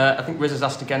them. I think Riz has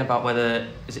asked again about whether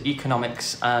is it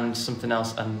economics and something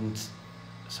else, and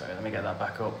sorry, let me get that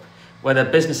back up. Whether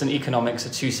business and economics are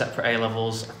 2 separate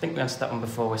A-levels. I think we answered that one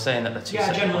before. We're saying that they're 2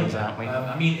 separate ones, aren't we?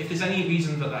 I mean, if there's any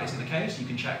reason that that isn't the case, you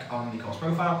can check on the course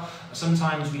profile.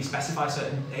 Sometimes we specify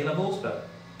certain A-levels, but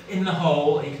in the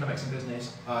whole, economics and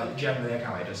business generally are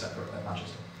counted as separate at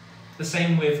Manchester. The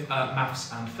same with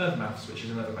maths and further maths, which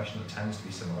is another question that tends to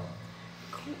be similar.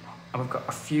 And we've got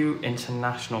a few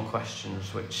international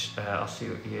questions, which I'll see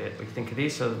what you think of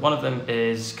these. So one of them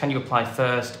is, can you apply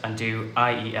first and do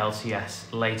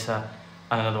IELTS later?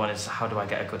 And another one is, how do I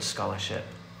get a good scholarship?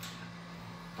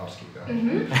 I'll just keep going. Do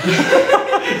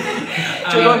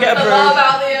you go and get a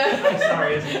brew?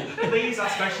 Sorry, please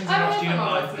ask questions about student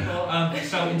life.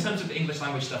 So in terms of the English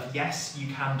language stuff, yes, you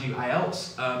can do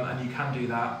IELTS and you can do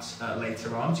that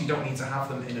later on. So you don't need to have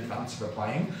them in advance of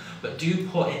applying, but do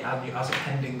put it as a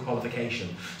pending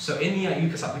qualification. So in the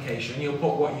UCAS application, you'll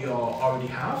put what you already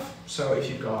have. So if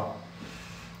you've got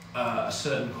a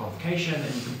certain qualification,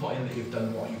 and you can put in that you've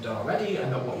done what you've done already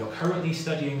and that what you're currently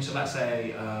studying. So let's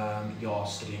say you're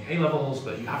studying A-levels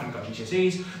but you haven't got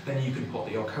GCSEs, then you can put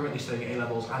that you're currently studying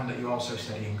A-levels and that you're also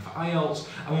studying for IELTS,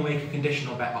 and we'll make a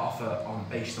conditional bet offer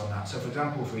based on that. So for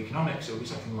example, for economics, it will be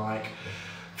something like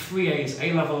 3 A's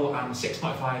A-level and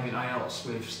 6.5 in IELTS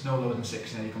with no lower than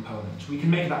 6 in any component. We can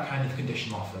make that kind of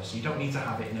conditional offer, so you don't need to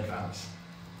have it in advance.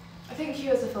 I think he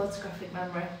has a photographic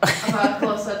memory of our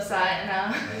course website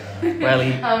now.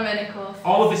 How many courses?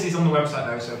 All of this is on the website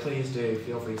though, so please do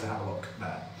feel free to have a look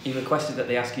there. You requested that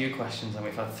they ask you questions, and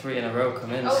we've had 3 in a row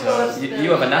come in, so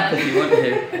you have an apathy, wouldn't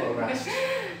you? What a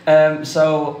rest.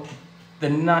 So a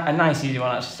nice easy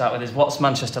one to actually start with is, what's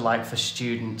Manchester like for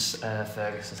students?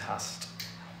 Fergus has asked.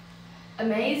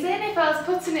 Amazing, if I was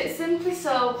putting it simply.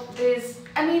 So there's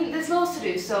loads to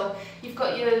do. So you've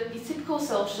got your typical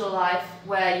social life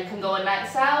where you can go on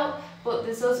nights out, but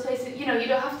there's those places, you don't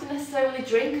have to necessarily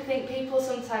drink. I think people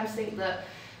sometimes think that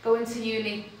going to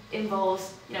uni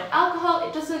involves, alcohol.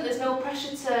 It doesn't. There's no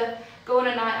pressure to go on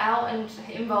a night out and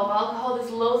involve alcohol. There's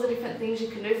loads of different things you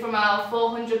can do from our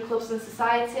 400 clubs and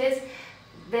societies.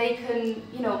 They can,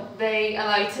 they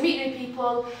allow you to meet new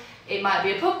people. It might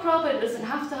be a pub crawl, but it doesn't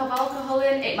have to have alcohol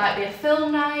in. It might be a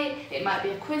film night, it might be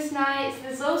a quiz night. So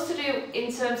there's loads to do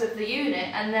in terms of the unit.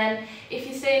 And then if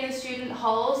you stay in the student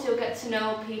halls, you'll get to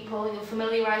know people, you'll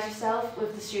familiarise yourself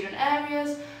with the student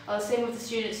areas, or the same with the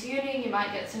students' union, you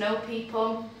might get to know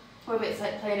people, whether it's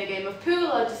like playing a game of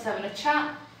pool or just having a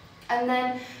chat. And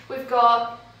then we've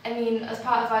got, as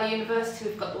part of our university,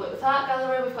 we've got the Whitworth Art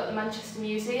Gallery, we've got the Manchester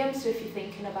Museum, so if you're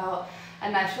thinking about a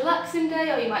nice relaxing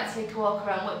day, or you might take a walk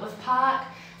around Whitworth Park.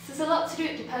 So there's a lot to do,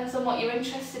 it depends on what you're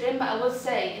interested in, but I would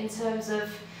say in terms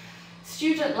of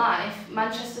student life,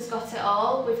 Manchester's got it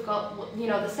all. We've got,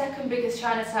 the second biggest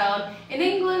Chinatown in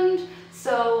England,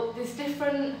 so there's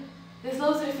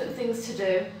loads of different things to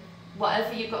do.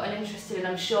 whatever you've got an interest in,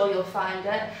 I'm sure you'll find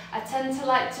it. I tend to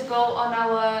like to go on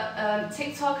our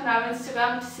TikTok and our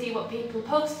Instagram to see what people are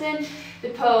posting. They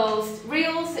post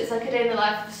reels, it's like a day in the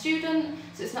life of a student,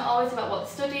 so it's not always about what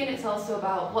they're studying, it's also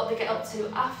about what they get up to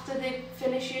after they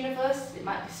finish university. It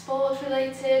might be sport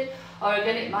related, or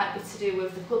again it might be to do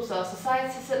with the clubs or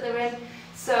societies that they're in.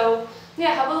 So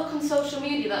yeah, have a look on social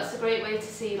media. That's a great way to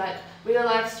see like real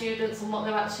life students and what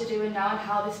they're actually doing now and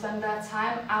how they spend their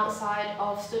time outside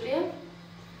of studying.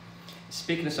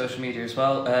 Speaking of social media as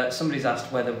well, somebody's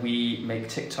asked whether we make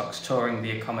TikToks touring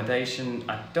the accommodation.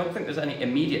 I don't think there's any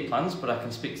immediate plans, but I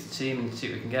can speak to the team and see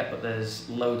what we can get, but there's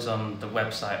loads on the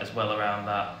website as well around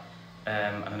that.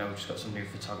 And I know we've just got some new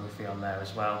photography on there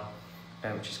as well,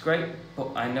 which is great.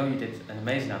 But I know you did an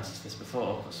amazing answer to this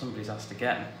before, but somebody's asked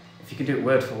again. If you can do it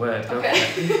word for word, go for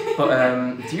it.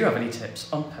 But do you have any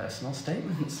tips on personal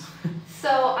statements? So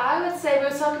I would say, we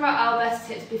were talking about our best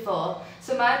tips before.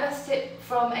 So my best tip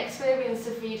from experience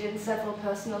of reading several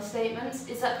personal statements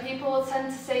is that people will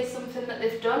tend to say something that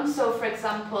they've done. So for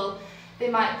example, they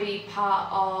might be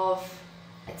part of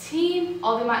a team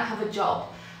or they might have a job.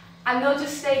 And they'll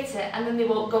just state it and then they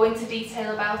won't go into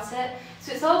detail about it.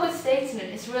 So it's all good stating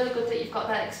it, it's really good that you've got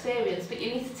that experience, but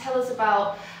you need to tell us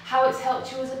about how it's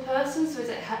helped you as a person. So has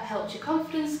it helped your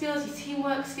confidence skills, your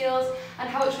teamwork skills, and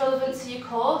how it's relevant to your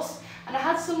course. And I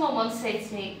had someone once say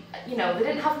to me, you know, they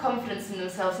didn't have confidence in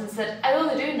themselves and said, I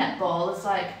only do netball as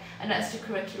like an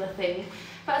extracurricular thing.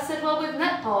 But I said, well, with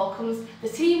netball comes the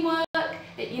teamwork,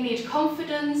 you need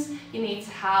confidence, you need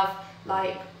to have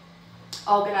like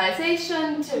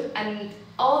organisation and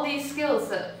all these skills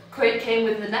that came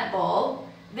with the netball.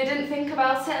 They didn't think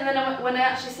about it, and then when I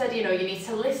actually said, you know, you need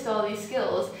to list all these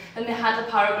skills, then they had a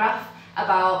paragraph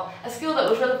about a skill that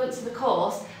was relevant to the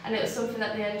course and it was something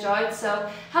that they enjoyed. So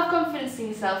have confidence in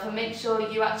yourself and make sure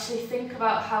you actually think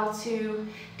about how to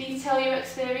detail your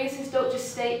experiences. Don't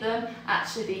just state them,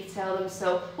 actually detail them.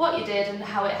 So what you did and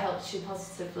how it helped you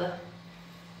positively.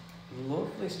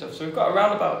 Lovely stuff. So we've got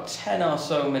around about 10 or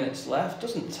so minutes left.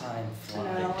 Doesn't time fly?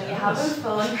 No, you're having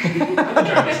fun. I'm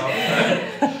enjoying myself.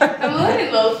 I'm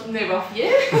learning loads new off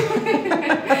you.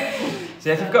 So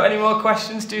if you've got any more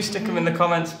questions, do stick them in the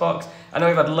comments box. I know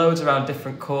we've had loads around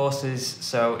different courses,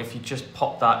 so if you just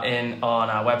pop that in on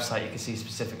our website, you can see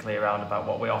specifically around about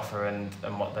what we offer and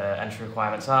what the entry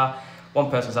requirements are. One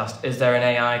person's asked, is there an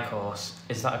AI course?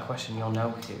 Is that a question you'll know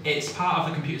with you? It's part of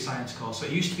the computer science course. So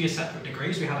it used to be a separate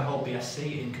degree, so we had a whole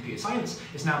BSc in computer science.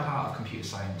 It's now part of computer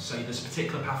science. So there's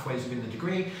particular pathways within the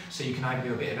degree, so you can either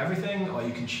do a bit of everything, or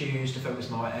you can choose to focus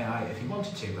more on AI if you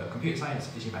wanted to, but computer science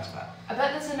is your best bet. I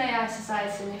bet there's an AI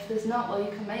society, and if there's not, well,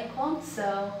 you can make one.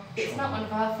 So it's not one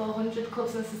of our 400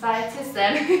 clubs and societies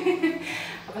then.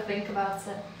 Have a think about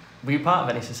it. Were you part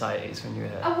of any societies when you were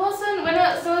here? I wasn't.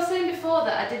 So I was saying before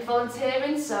that I did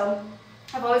volunteering, so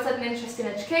I've always had an interest in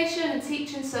education and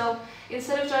teaching, so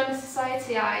instead of joining a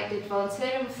society, I did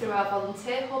volunteering through our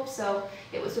volunteer hub. So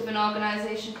it was with an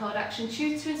organisation called Action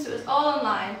Tutoring, so it was all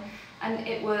online, and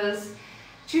it was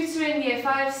tutoring year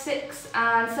 5, 6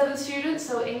 and 7 students,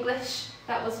 so English,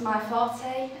 that was my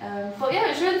forte. But yeah, it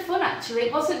was really fun actually.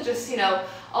 It wasn't just, you know,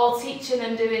 all teaching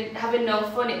and having no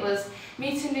fun. It was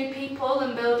meeting new people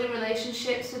and building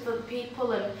relationships with other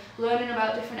people and learning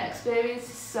about different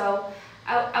experiences. So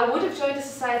I would have joined a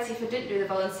society if I didn't do the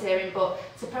volunteering, but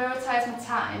to prioritise my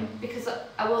time, because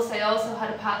I will say I also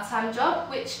had a part-time job,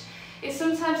 which is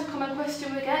sometimes a common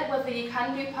question we get, whether you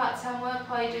can do part-time work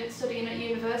while you're studying at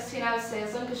university, and I would say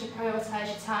as long as you prioritise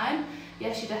your time,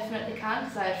 yes, you definitely can,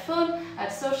 because I had fun, I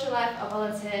had social life, I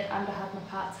volunteered, and I had my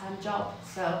part-time job.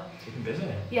 So keeping busy.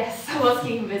 Yes, I was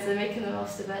keeping busy, making the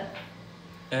most of it.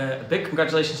 A big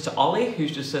congratulations to Ollie,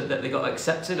 who's just said that they got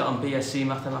accepted on BSc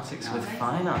Mathematics with nice.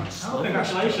 Finance. Oh,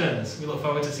 congratulations. We look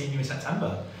forward to seeing you in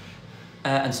September.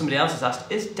 And somebody else has asked,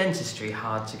 is dentistry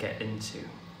hard to get into?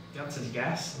 The answer is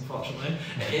yes, unfortunately.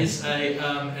 It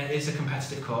is a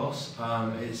competitive course.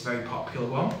 It's a very popular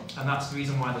one, and that's the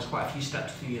reason why there's quite a few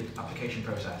steps through your application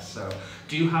process. So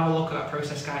do have a look at that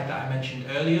process guide that I mentioned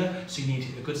earlier. So you need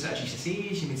a good set of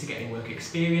GCSEs, you need to get in work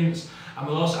experience, and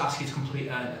we'll also ask you to complete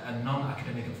a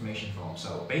non-academic information form.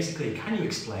 So basically, can you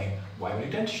explain why we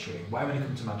do dentistry, why we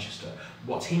come to Manchester,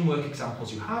 what teamwork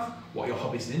examples you have, what your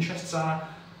hobbies and interests are,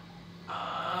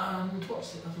 and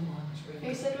what's the other one?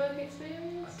 You said work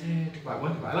experience? I did.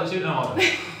 Right, let's do it in order.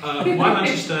 Why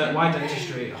Manchester, why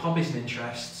dentistry, hobbies and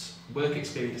interests, work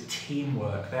experience,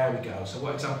 teamwork, there we go. So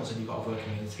what examples have you got of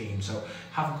working in a team? So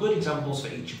have good examples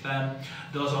for each of them.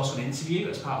 There's also an interview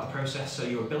as part of the process, so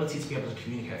your ability to be able to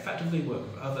communicate effectively, work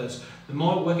with others. The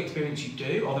more work experience you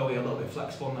do, although we're a little bit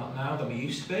flexible on that now than we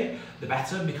used to be, the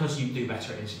better, because you do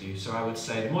better at interviews. So I would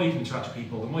say the more you can interact with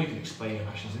people, the more you can explain your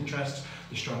passions and interests,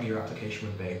 the stronger your application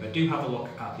would be. But do have a look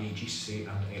at the GCSE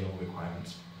and A-level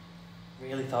requirements.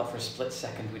 Really thought for a split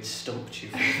second we'd stumped you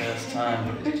for the first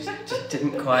time, but it just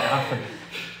didn't quite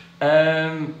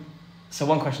happen. So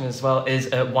one question as well is,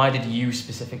 why did you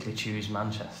specifically choose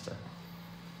Manchester?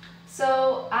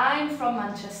 So I'm from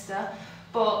Manchester,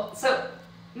 but so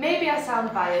maybe I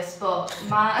sound biased, but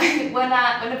when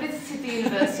I visited the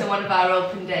university on one of our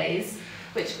open days,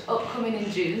 which upcoming in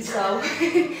June, so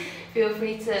feel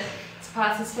free to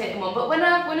participate in one. But when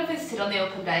I visited on the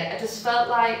open day, I just felt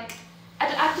like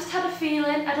I just had a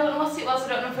feeling. I don't know what it was. I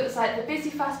don't know if it was like the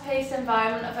busy, fast-paced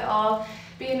environment of it all.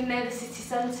 Being near the city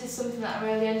centre is something that I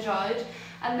really enjoyed.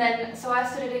 And then, so I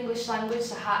studied English language.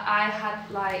 So I had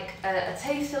like a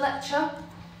taster lecture,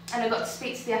 and I got to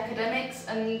speak to the academics,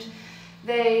 and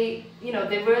they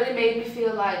really made me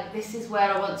feel like this is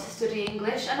where I want to study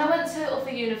English. And I went to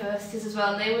other universities as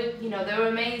well, and they were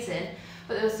amazing.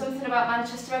 But there was something about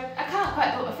Manchester, I can't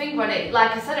quite put my finger on it.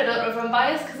 Like I said, I don't know if I'm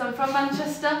biased because I'm from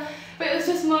Manchester, but it was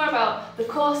just more about the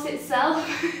course itself.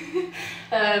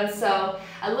 So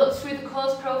I looked through the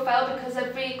course profile because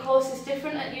every course is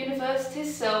different at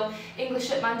universities. So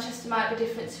English at Manchester might be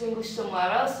different to English somewhere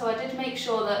else. So I did make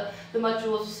sure that the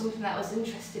modules were something that I was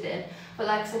interested in. But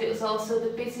like I said, it was also the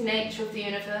busy nature of the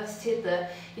university, the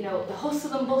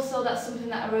hustle and bustle. That's something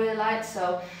that I really liked.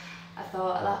 So I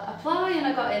thought I'll apply, and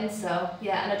I got in, so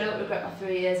yeah, and I don't regret my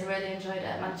 3 years. I really enjoyed it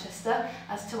at Manchester,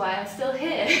 as to why I'm still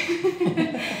here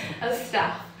as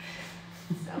staff.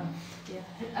 So yeah,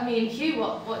 I mean, Hugh,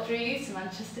 what drew you to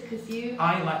Manchester? Because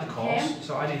I like the course,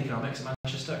 so I did economics at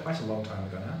Manchester quite a long time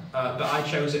ago now, but I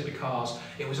chose it because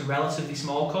it was a relatively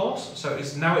small course. So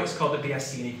now it's called the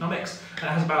BSc in economics, and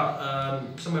it has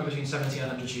about somewhere between 70 and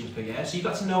 100 students per year. So you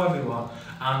got to know everyone,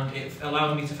 and it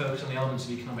allowed me to focus on the elements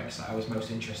of economics that I was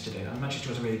most interested in. And Manchester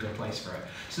was a really good place for it.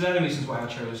 So they're the reasons why I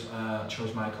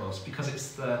chose my course, because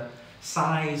it's the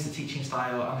size, the teaching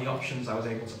style, and the options I was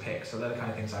able to pick. So they're the kind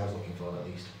of things I was looking for, at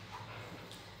least.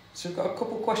 So we've got a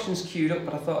couple of questions queued up,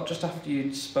 but I thought just after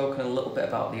you'd spoken a little bit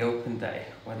about the open day,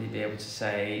 whether you'd be able to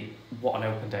say what an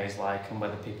open day is like and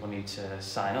whether people need to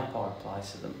sign up or apply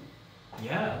to them.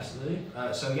 Yeah, absolutely.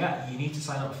 So yeah, you need to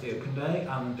sign up for the open day,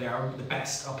 and they are the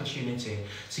best opportunity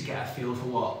to get a feel for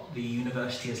what the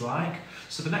university is like.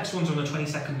 So the next one's on the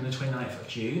 22nd and the 29th of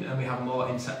June, and we have more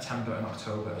in September and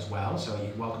October as well, so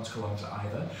you're welcome to go on to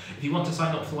either. If you want to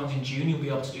sign up for the ones in June, you'll be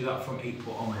able to do that from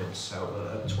April onwards,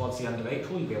 so towards the end of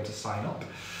April you'll be able to sign up.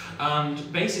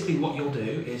 And basically what you'll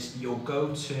do is you'll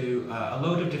go to a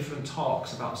load of different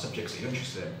talks about the subjects that you're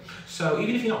interested in. So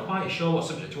even if you're not quite sure what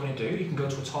subject you want to do, you can go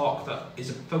to a talk that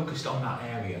is focused on that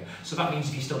area. So that means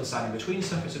if you're still deciding between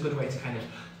stuff, it's a good way to kind of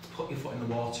put your foot in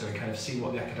the water and kind of see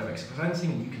what the academics are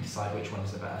presenting, and you can decide which one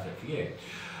is the better fit for you.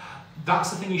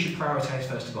 That's the thing you should prioritise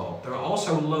first of all. There are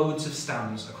also loads of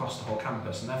stands across the whole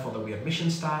campus, and therefore there'll be admission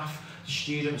staff,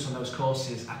 students on those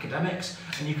courses, academics,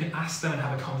 and you can ask them and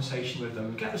have a conversation with them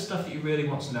and get the stuff that you really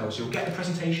want to know. So you'll get the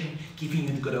presentation giving you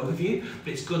the good overview,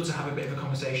 but it's good to have a bit of a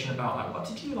conversation about like, what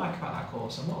did you like about that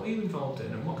course, and what were you involved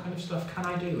in, and what kind of stuff can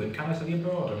I do, and can I study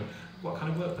abroad, and what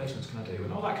kind of work placements can I do,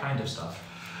 and all that kind of stuff.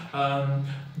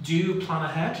 Do plan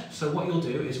ahead. So what you'll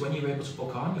do is when you're able to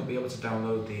book on, you'll be able to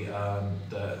download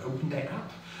the Open Day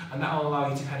app, and that will allow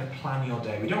you to kind of plan your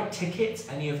day. We don't ticket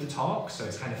any of the talks, so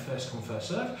it's kind of first come, first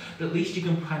serve, but at least you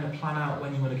can kind of plan out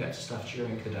when you want to get to stuff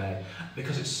during the day,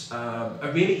 because it's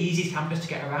a really easy campus to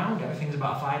get around. Everything's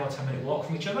about a 5 or 10 minute walk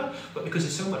from each other, but because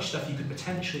there's so much stuff you could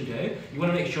potentially do, you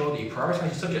want to make sure that you prioritise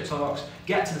your subject talks,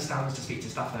 get to the stands to speak to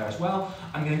staff there as well,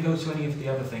 and then go to any of the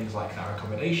other things like our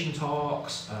accommodation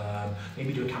talks,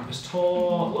 maybe do a campus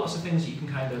tour, lots of things that you can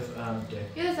kind of do.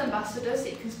 Yeah, there's ambassadors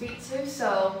that you can speak to,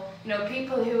 so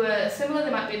people who are similar,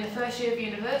 they might be in the first year of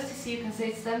university, so you can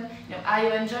say to them, are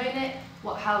you enjoying it?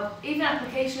 Even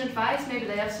application advice, maybe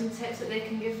they have some tips that they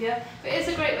can give you. But it's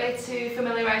a great way to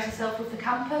familiarise yourself with the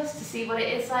campus, to see what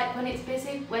it is like when it's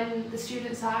busy, when the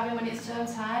students are in, when it's term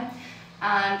time.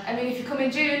 And I mean, if you come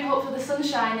in June, hopefully the sun's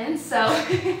shining, so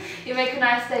you make a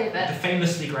nice day of it. The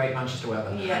famously great Manchester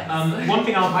weather. Yes. One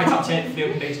thing my top tip for the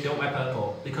open days: don't wear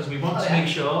purple, because we want to make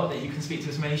sure that you can speak to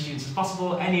as many students as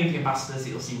possible. Any of the ambassadors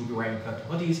that you'll see will be wearing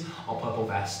purple hoodies or purple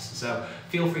vests. So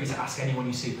feel free to ask anyone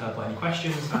you see purple any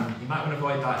questions, and you might want to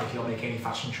avoid that if you're making any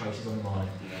fashion choices on the morning.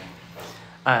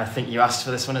 I think you asked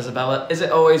for this one, Isabella. Is it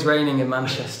always raining in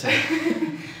Manchester?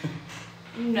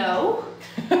 No.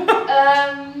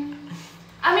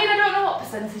 I mean, I don't know what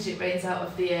percentage it rains out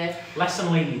of the year. Less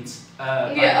than Leeds.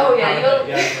 I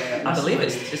believe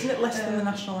isn't it less than the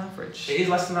national average? It is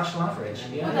less than the national average.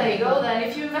 Yeah. Well, there you go then.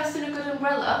 If you invest in a good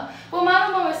umbrella, well, my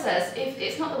mum always says, if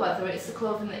it's not the weather, it's the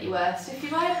clothing that you wear. So if you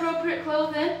buy appropriate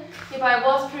clothing, you buy a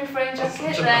waterproof rain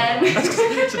jacket, then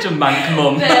such a mank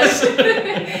mum. then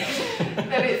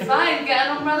it's fine. Get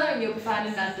an umbrella and you'll be fine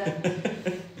in Nanda.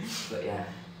 But yeah.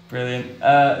 Brilliant.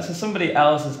 So somebody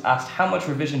else has asked, how much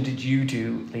revision did you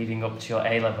do leading up to your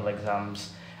A-level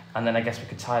exams? And then I guess we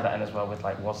could tie that in as well with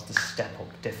like, was the step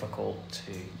up difficult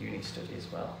to uni study as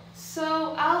well?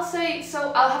 So I'll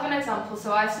have an example.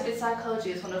 So I studied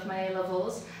psychology as one of my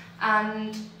A-levels,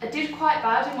 and I did quite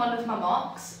bad in one of my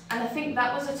mocks, and I think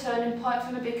that was a turning point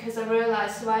for me because I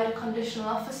realised, so I had a conditional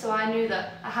offer, so I knew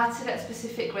that I had to get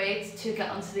specific grades to get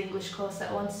onto the English course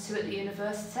that I wanted to at the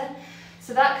university.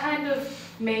 So that kind of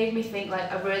made me think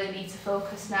like I really need to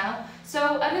focus now.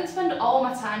 So I didn't spend all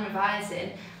my time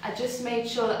revising, I just made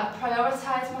sure that I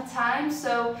prioritised my time.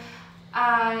 So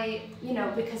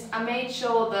because I made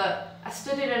sure that I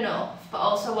studied enough, but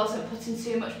also wasn't putting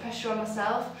too much pressure on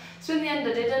myself. So in the end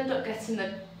I did end up getting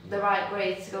the right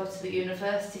grade to go to the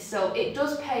university. So it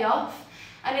does pay off.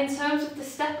 And in terms of the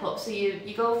step up, so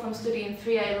you go from studying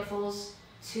 3 A-levels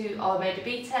or maybe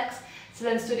BTECs, to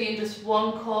then studying just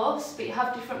one course, but you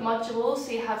have different modules,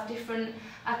 so you have different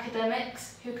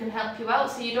academics who can help you out.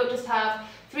 So you don't just have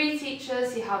 3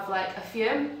 teachers, you have like a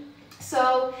few.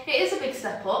 So it is a big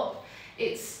step up.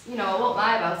 It's, I won't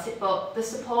lie about it, but the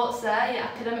support's there, your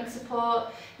academic support,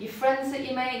 your friends that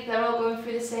you make, they're all going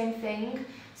through the same thing.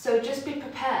 So just be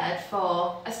prepared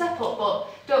for a step up, but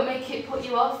don't make it put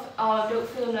you off or don't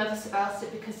feel nervous about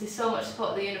it because there's so much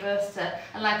support at the university.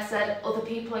 And like I said, other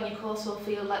people on your course will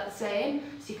feel like the same,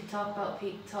 so you can talk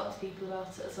to people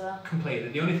about it as well. Completely.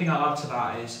 The only thing I'll add to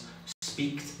that is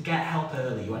get help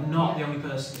early. You are not the only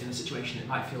person in a situation that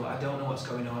might feel like, I don't know what's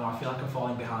going on, or I feel like I'm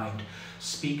falling behind.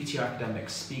 Speak to your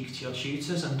academics, speak to your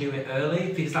tutors, and do it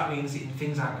early, because that means that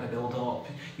things aren't going to build up,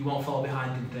 you won't fall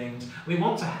behind in things. We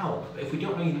want to help, but if we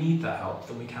don't really need that help,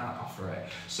 then we can't offer it.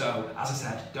 So, as I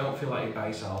said, don't feel like you're by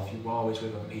yourself, you're always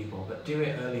with other people, but do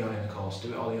it early on in the course,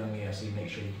 do it early on in the year so you make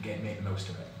sure you can make the most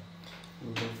of it.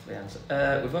 Lovely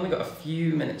answer. We've only got a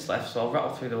few minutes left, so I'll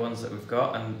rattle through the ones that we've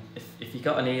got, and if you've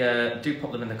got any, do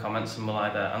pop them in the comments and we'll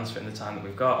either answer it in the time that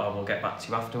we've got or we'll get back to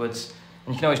you afterwards.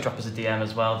 And you can always drop us a DM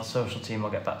as well, the social team will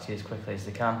get back to you as quickly as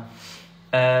they can.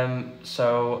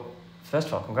 So, first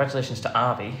of all, congratulations to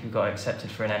Arby, who got accepted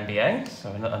for an MBA,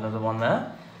 so another one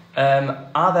there.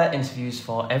 Are there interviews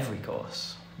for every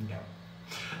course? No.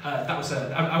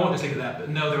 I wanted to leave it there, but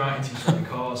no, there aren't interviews for every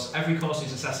course. Every course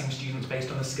is assessing students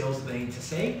based on the skills that they need to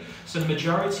see. So the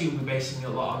majority will be basing a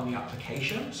lot on the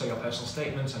application, so your personal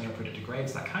statements and your predicted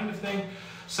grades, that kind of thing.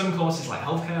 Some courses like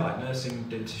healthcare, like nursing,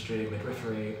 dentistry,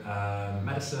 midwifery,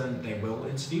 medicine, they will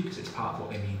interview because it's part of what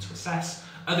they need to assess.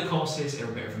 Other courses are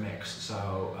a bit of a mix,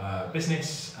 so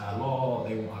business, law,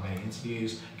 they won't have any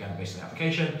interviews, again based on the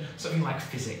application. Something like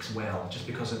physics will, just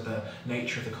because of the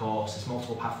nature of the course, there's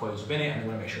multiple pathways within it and they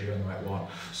want to make sure you're in the right one.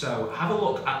 So have a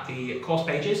look at the course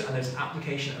pages and there's an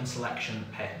application and selection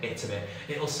bit of it.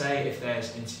 It'll say if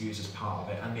there's interviews as part of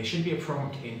it, and there should be a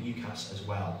prompt in UCAS as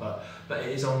well, but it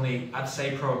is only, I'd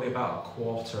say probably about a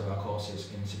quarter of our courses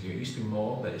interview. It used to be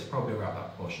more, but it's probably around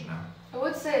that proportion now. I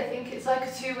would say I think it's like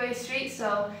a two-way street,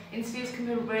 so interviews can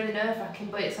be really nerve-wracking,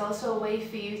 but it's also a way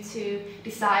for you to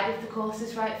decide if the course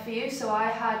is right for you. So I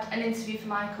had an interview for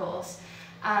my course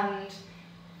and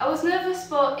I was nervous,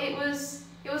 but it was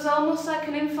almost like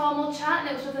an informal chat, and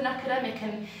it was with an academic,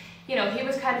 and he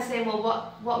was kind of saying,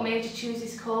 well, what made you choose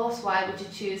this course? Why would you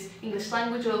choose English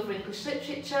language over English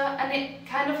literature? And it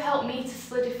kind of helped me to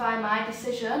solidify my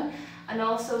decision and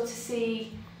also to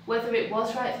see whether it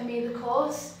was right for me, the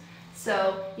course.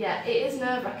 So yeah, it is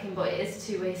nerve-wracking, but it is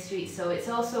a two-way street, so it's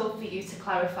also for you to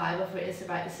clarify whether it is the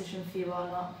right decision for you or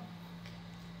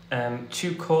not.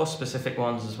 2 course-specific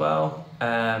ones as well,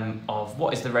 of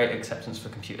what is the rate acceptance for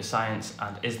computer science,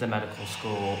 and is the medical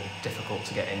school difficult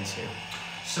to get into?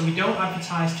 So we don't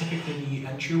advertise typically the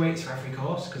entry rates for every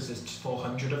course because there's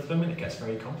 400 of them and it gets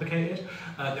very complicated.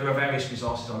 There are various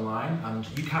resources online, and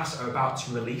UCAS are about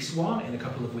to release one in a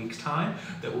couple of weeks' time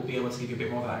that will be able to give you a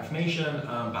bit more of that information,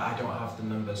 but I don't have the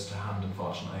numbers to hand,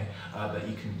 unfortunately. But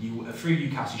through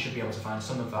UCAS you should be able to find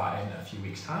some of that in a few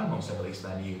weeks' time once they release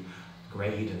their new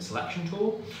grade and selection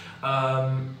tool.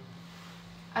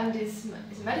 And is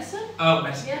medicine? Oh,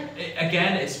 medicine. Yeah.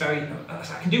 Again, it's very.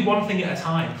 I can do one thing at a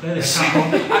time. Clearly, I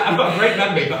can't. I've got a great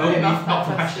memory, but only not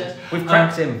from questions. We've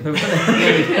cracked him.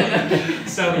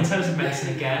 So, in terms of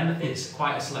medicine, again, it's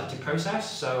quite a selective process.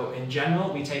 So, in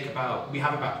general, we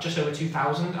have about just over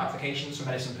 2,000 applications for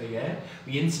medicine per year.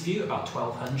 We interview about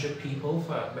 1,200 people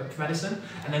for medicine,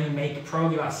 and then we make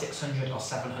probably about 600 or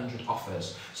 700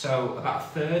 offers. So, about a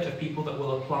third of people that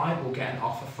will apply will get an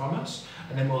offer from us,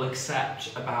 and then we'll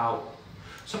accept about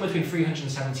somewhere between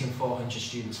 370 and 400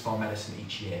 students for medicine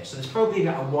each year. So there's probably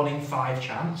about a 1 in 5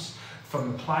 chance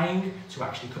from applying to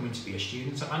actually coming to be a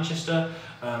student at Manchester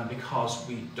because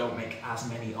we don't make as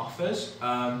many offers.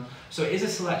 So it is a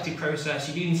selective process.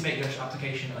 You do need to make your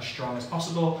application as strong as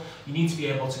possible. You need to be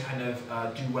able to kind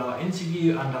of do well at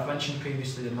interview, and I've mentioned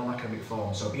previously the non-academic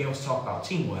form, so be able to talk about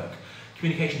teamwork,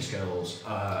 communication skills,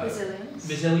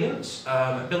 resilience,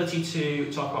 ability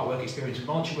to talk about work experience and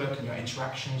voluntary work and your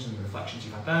interactions and the reflections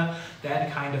you've had there. They're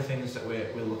the kind of things that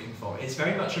we're looking for. It's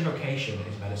very much a vocation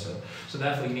in medicine, so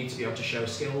therefore you need to be able to show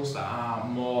skills that are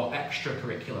more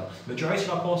extracurricular. The majority of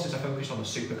our courses are focused on the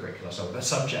supercurricular, so the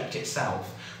subject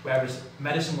itself, whereas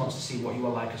medicine wants to see what you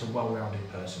are like as a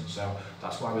well-rounded person. So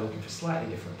that's why we're looking for slightly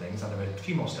different things, and there are a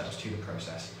few more steps to the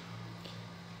process.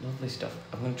 Lovely stuff.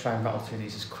 I'm going to try and rattle through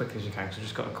these as quickly as we can because I've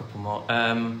just got a couple more.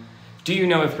 Do you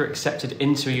know if you're accepted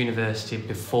into a university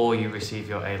before you receive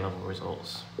your A-level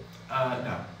results?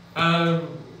 No.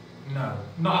 No,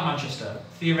 not at Manchester.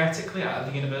 Theoretically, at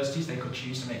the universities, they could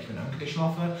choose to make you an unconditional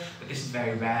offer, but this is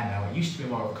very rare now. It used to be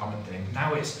more of a common thing.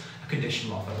 Now it's a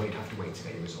conditional offer where you'd have to wait to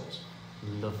get your results.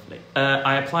 Lovely.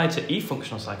 I applied to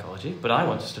e-functional psychology, but I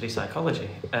want to study psychology.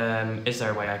 Is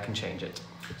there a way I can change it?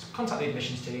 So contact the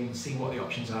admissions team, see what the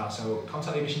options are. So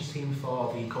contact the admissions team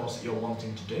for the course that you're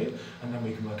wanting to do, and then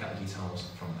we can work out the details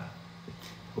from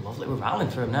there. Lovely, we're rattling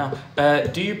through them now.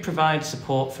 Do you provide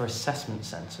support for assessment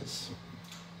centres?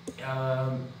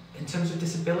 In terms of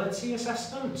disability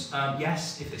assessment,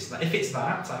 yes, if it's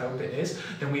that, I hope it is,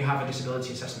 then we have a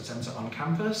disability assessment centre on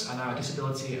campus, and our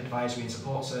disability advisory and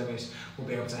support service will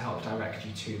be able to help direct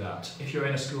you to that. If you're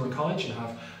in a school and college and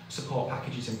have support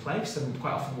packages in place, then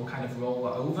quite often we'll kind of roll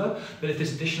that over. But if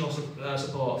there's additional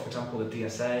support, for example, the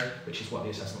DSA, which is what the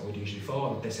assessment would usually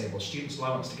for, the Disabled Students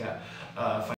Allowance to get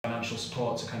financial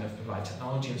support to kind of provide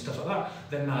technology and stuff like that,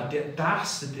 then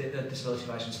DAS, the Disability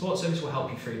Advisory and Support Service, will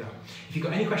help you through that. If you've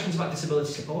got any questions about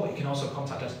disability support, you can also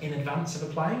contact us in advance of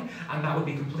applying, and that would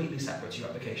be completely separate to your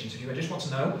application. So if you just want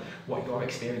to know what your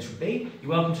experience would be,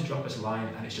 you're welcome to drop us a line,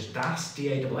 and it's just DAS,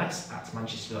 DASS, at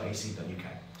manchester.ac.uk.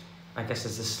 I guess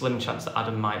there's a slim chance that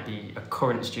Adam might be a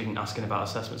current student asking about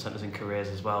assessment centres and careers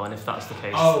as well, and if that's the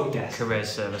case, yes. Careers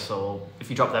Service, or if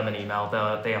you drop them an email,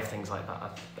 they have things like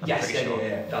that. I'm yes, pretty sure.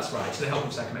 Yeah, that's right. So they help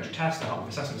with psychometric tests, they help with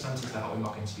assessment centres, they help with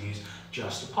mock interviews.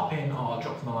 Just pop in or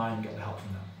drop them a line and get the help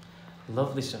from them.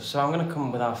 Lovely stuff. So I'm going to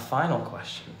come with our final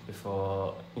question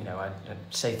before, I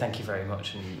say thank you very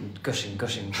much and gushing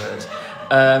words.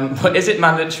 But is it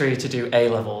mandatory to do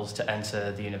A-levels to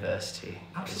enter the university?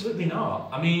 Absolutely not.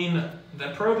 I mean,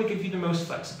 they probably give you the most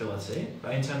flexibility,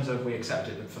 but in terms of we accept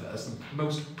it as the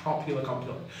most popular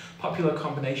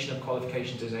combination of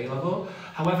qualifications is A-level.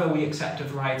 However, we accept a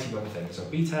variety of other things. So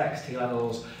BTECs,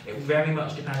 T-levels, it very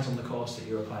much depends on the course that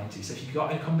you're applying to. So if you've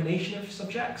got a combination of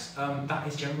subjects, that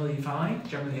is generally fine,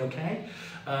 generally okay.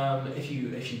 If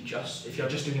you're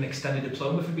just doing an extended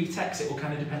diploma for BTECs, it will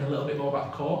kind of depend a little bit more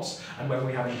about the course and whether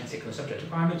we have any particular subject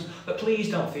requirements. But please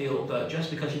don't feel that just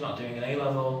because you're not doing an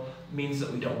A-level means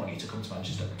that we don't want you to come to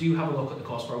Manchester. Do have a look at the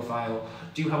course profile,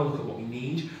 do have a look at what we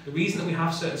need. The reason that we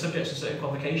have certain subjects and certain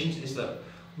qualifications is that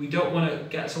we don't want to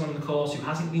get someone in the course who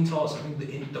hasn't been taught something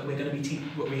that we're going to be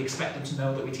what we expect them to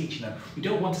know that we're teaching them. We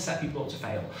don't want to set people up to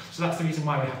fail. So that's the reason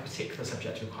why we have particular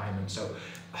subject requirements. So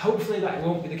hopefully that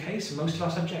won't be the case for most of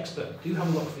our subjects, but do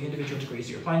have a look for the individual degrees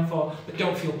that you're applying for, but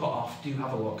don't feel put off, do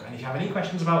have a look. And if you have any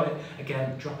questions about it,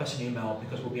 again, drop us an email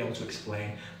because we'll be able to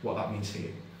explain what that means for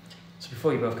you. So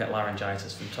before you both get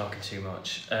laryngitis from talking too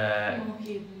much, More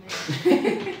you than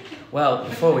me. well,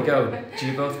 before we go, do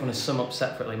you both want to sum up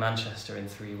separately Manchester in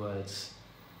 3 words?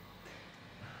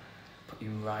 Put you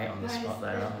right on the spot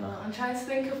there, haven't I? I'm trying to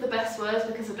think of the best words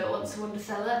because I don't want to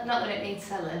undersell it. Not that it needs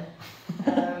selling.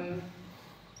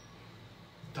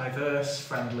 Diverse,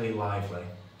 friendly, lively.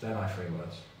 They're my 3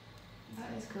 words.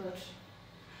 That is good.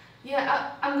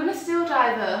 Yeah, I'm going to steal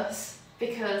diverse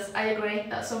because I agree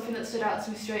that's something that stood out to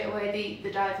me straight away.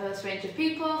 The diverse range of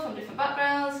people from different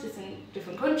backgrounds,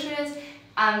 different countries,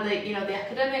 and the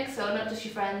academics. So not just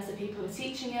your friends, the people who are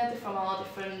teaching you, they're from all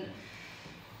different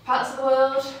parts of the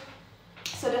world.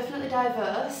 So definitely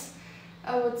diverse.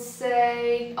 I would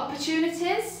say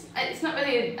opportunities. It's not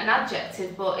really an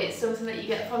adjective, but it's something that you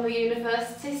get from the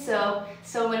university. So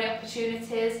many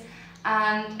opportunities,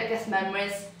 and I guess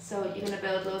memories. So you're going to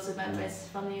build loads of memories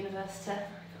from the university.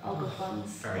 All good ones.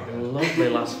 Very good. Lovely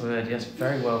last word. Yes,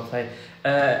 very well played.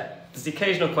 There's the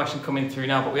occasional question coming through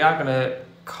now, but we are going to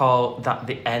call that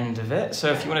the end of it.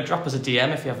 So if you want to drop us a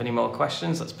DM if you have any more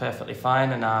questions, that's perfectly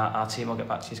fine, and our team will get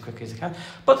back to you as quickly as they can.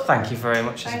 But thank you very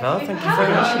much, Isabella. Thank you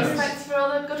very much. Thanks for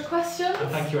all the good questions. And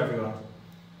thank you, everyone.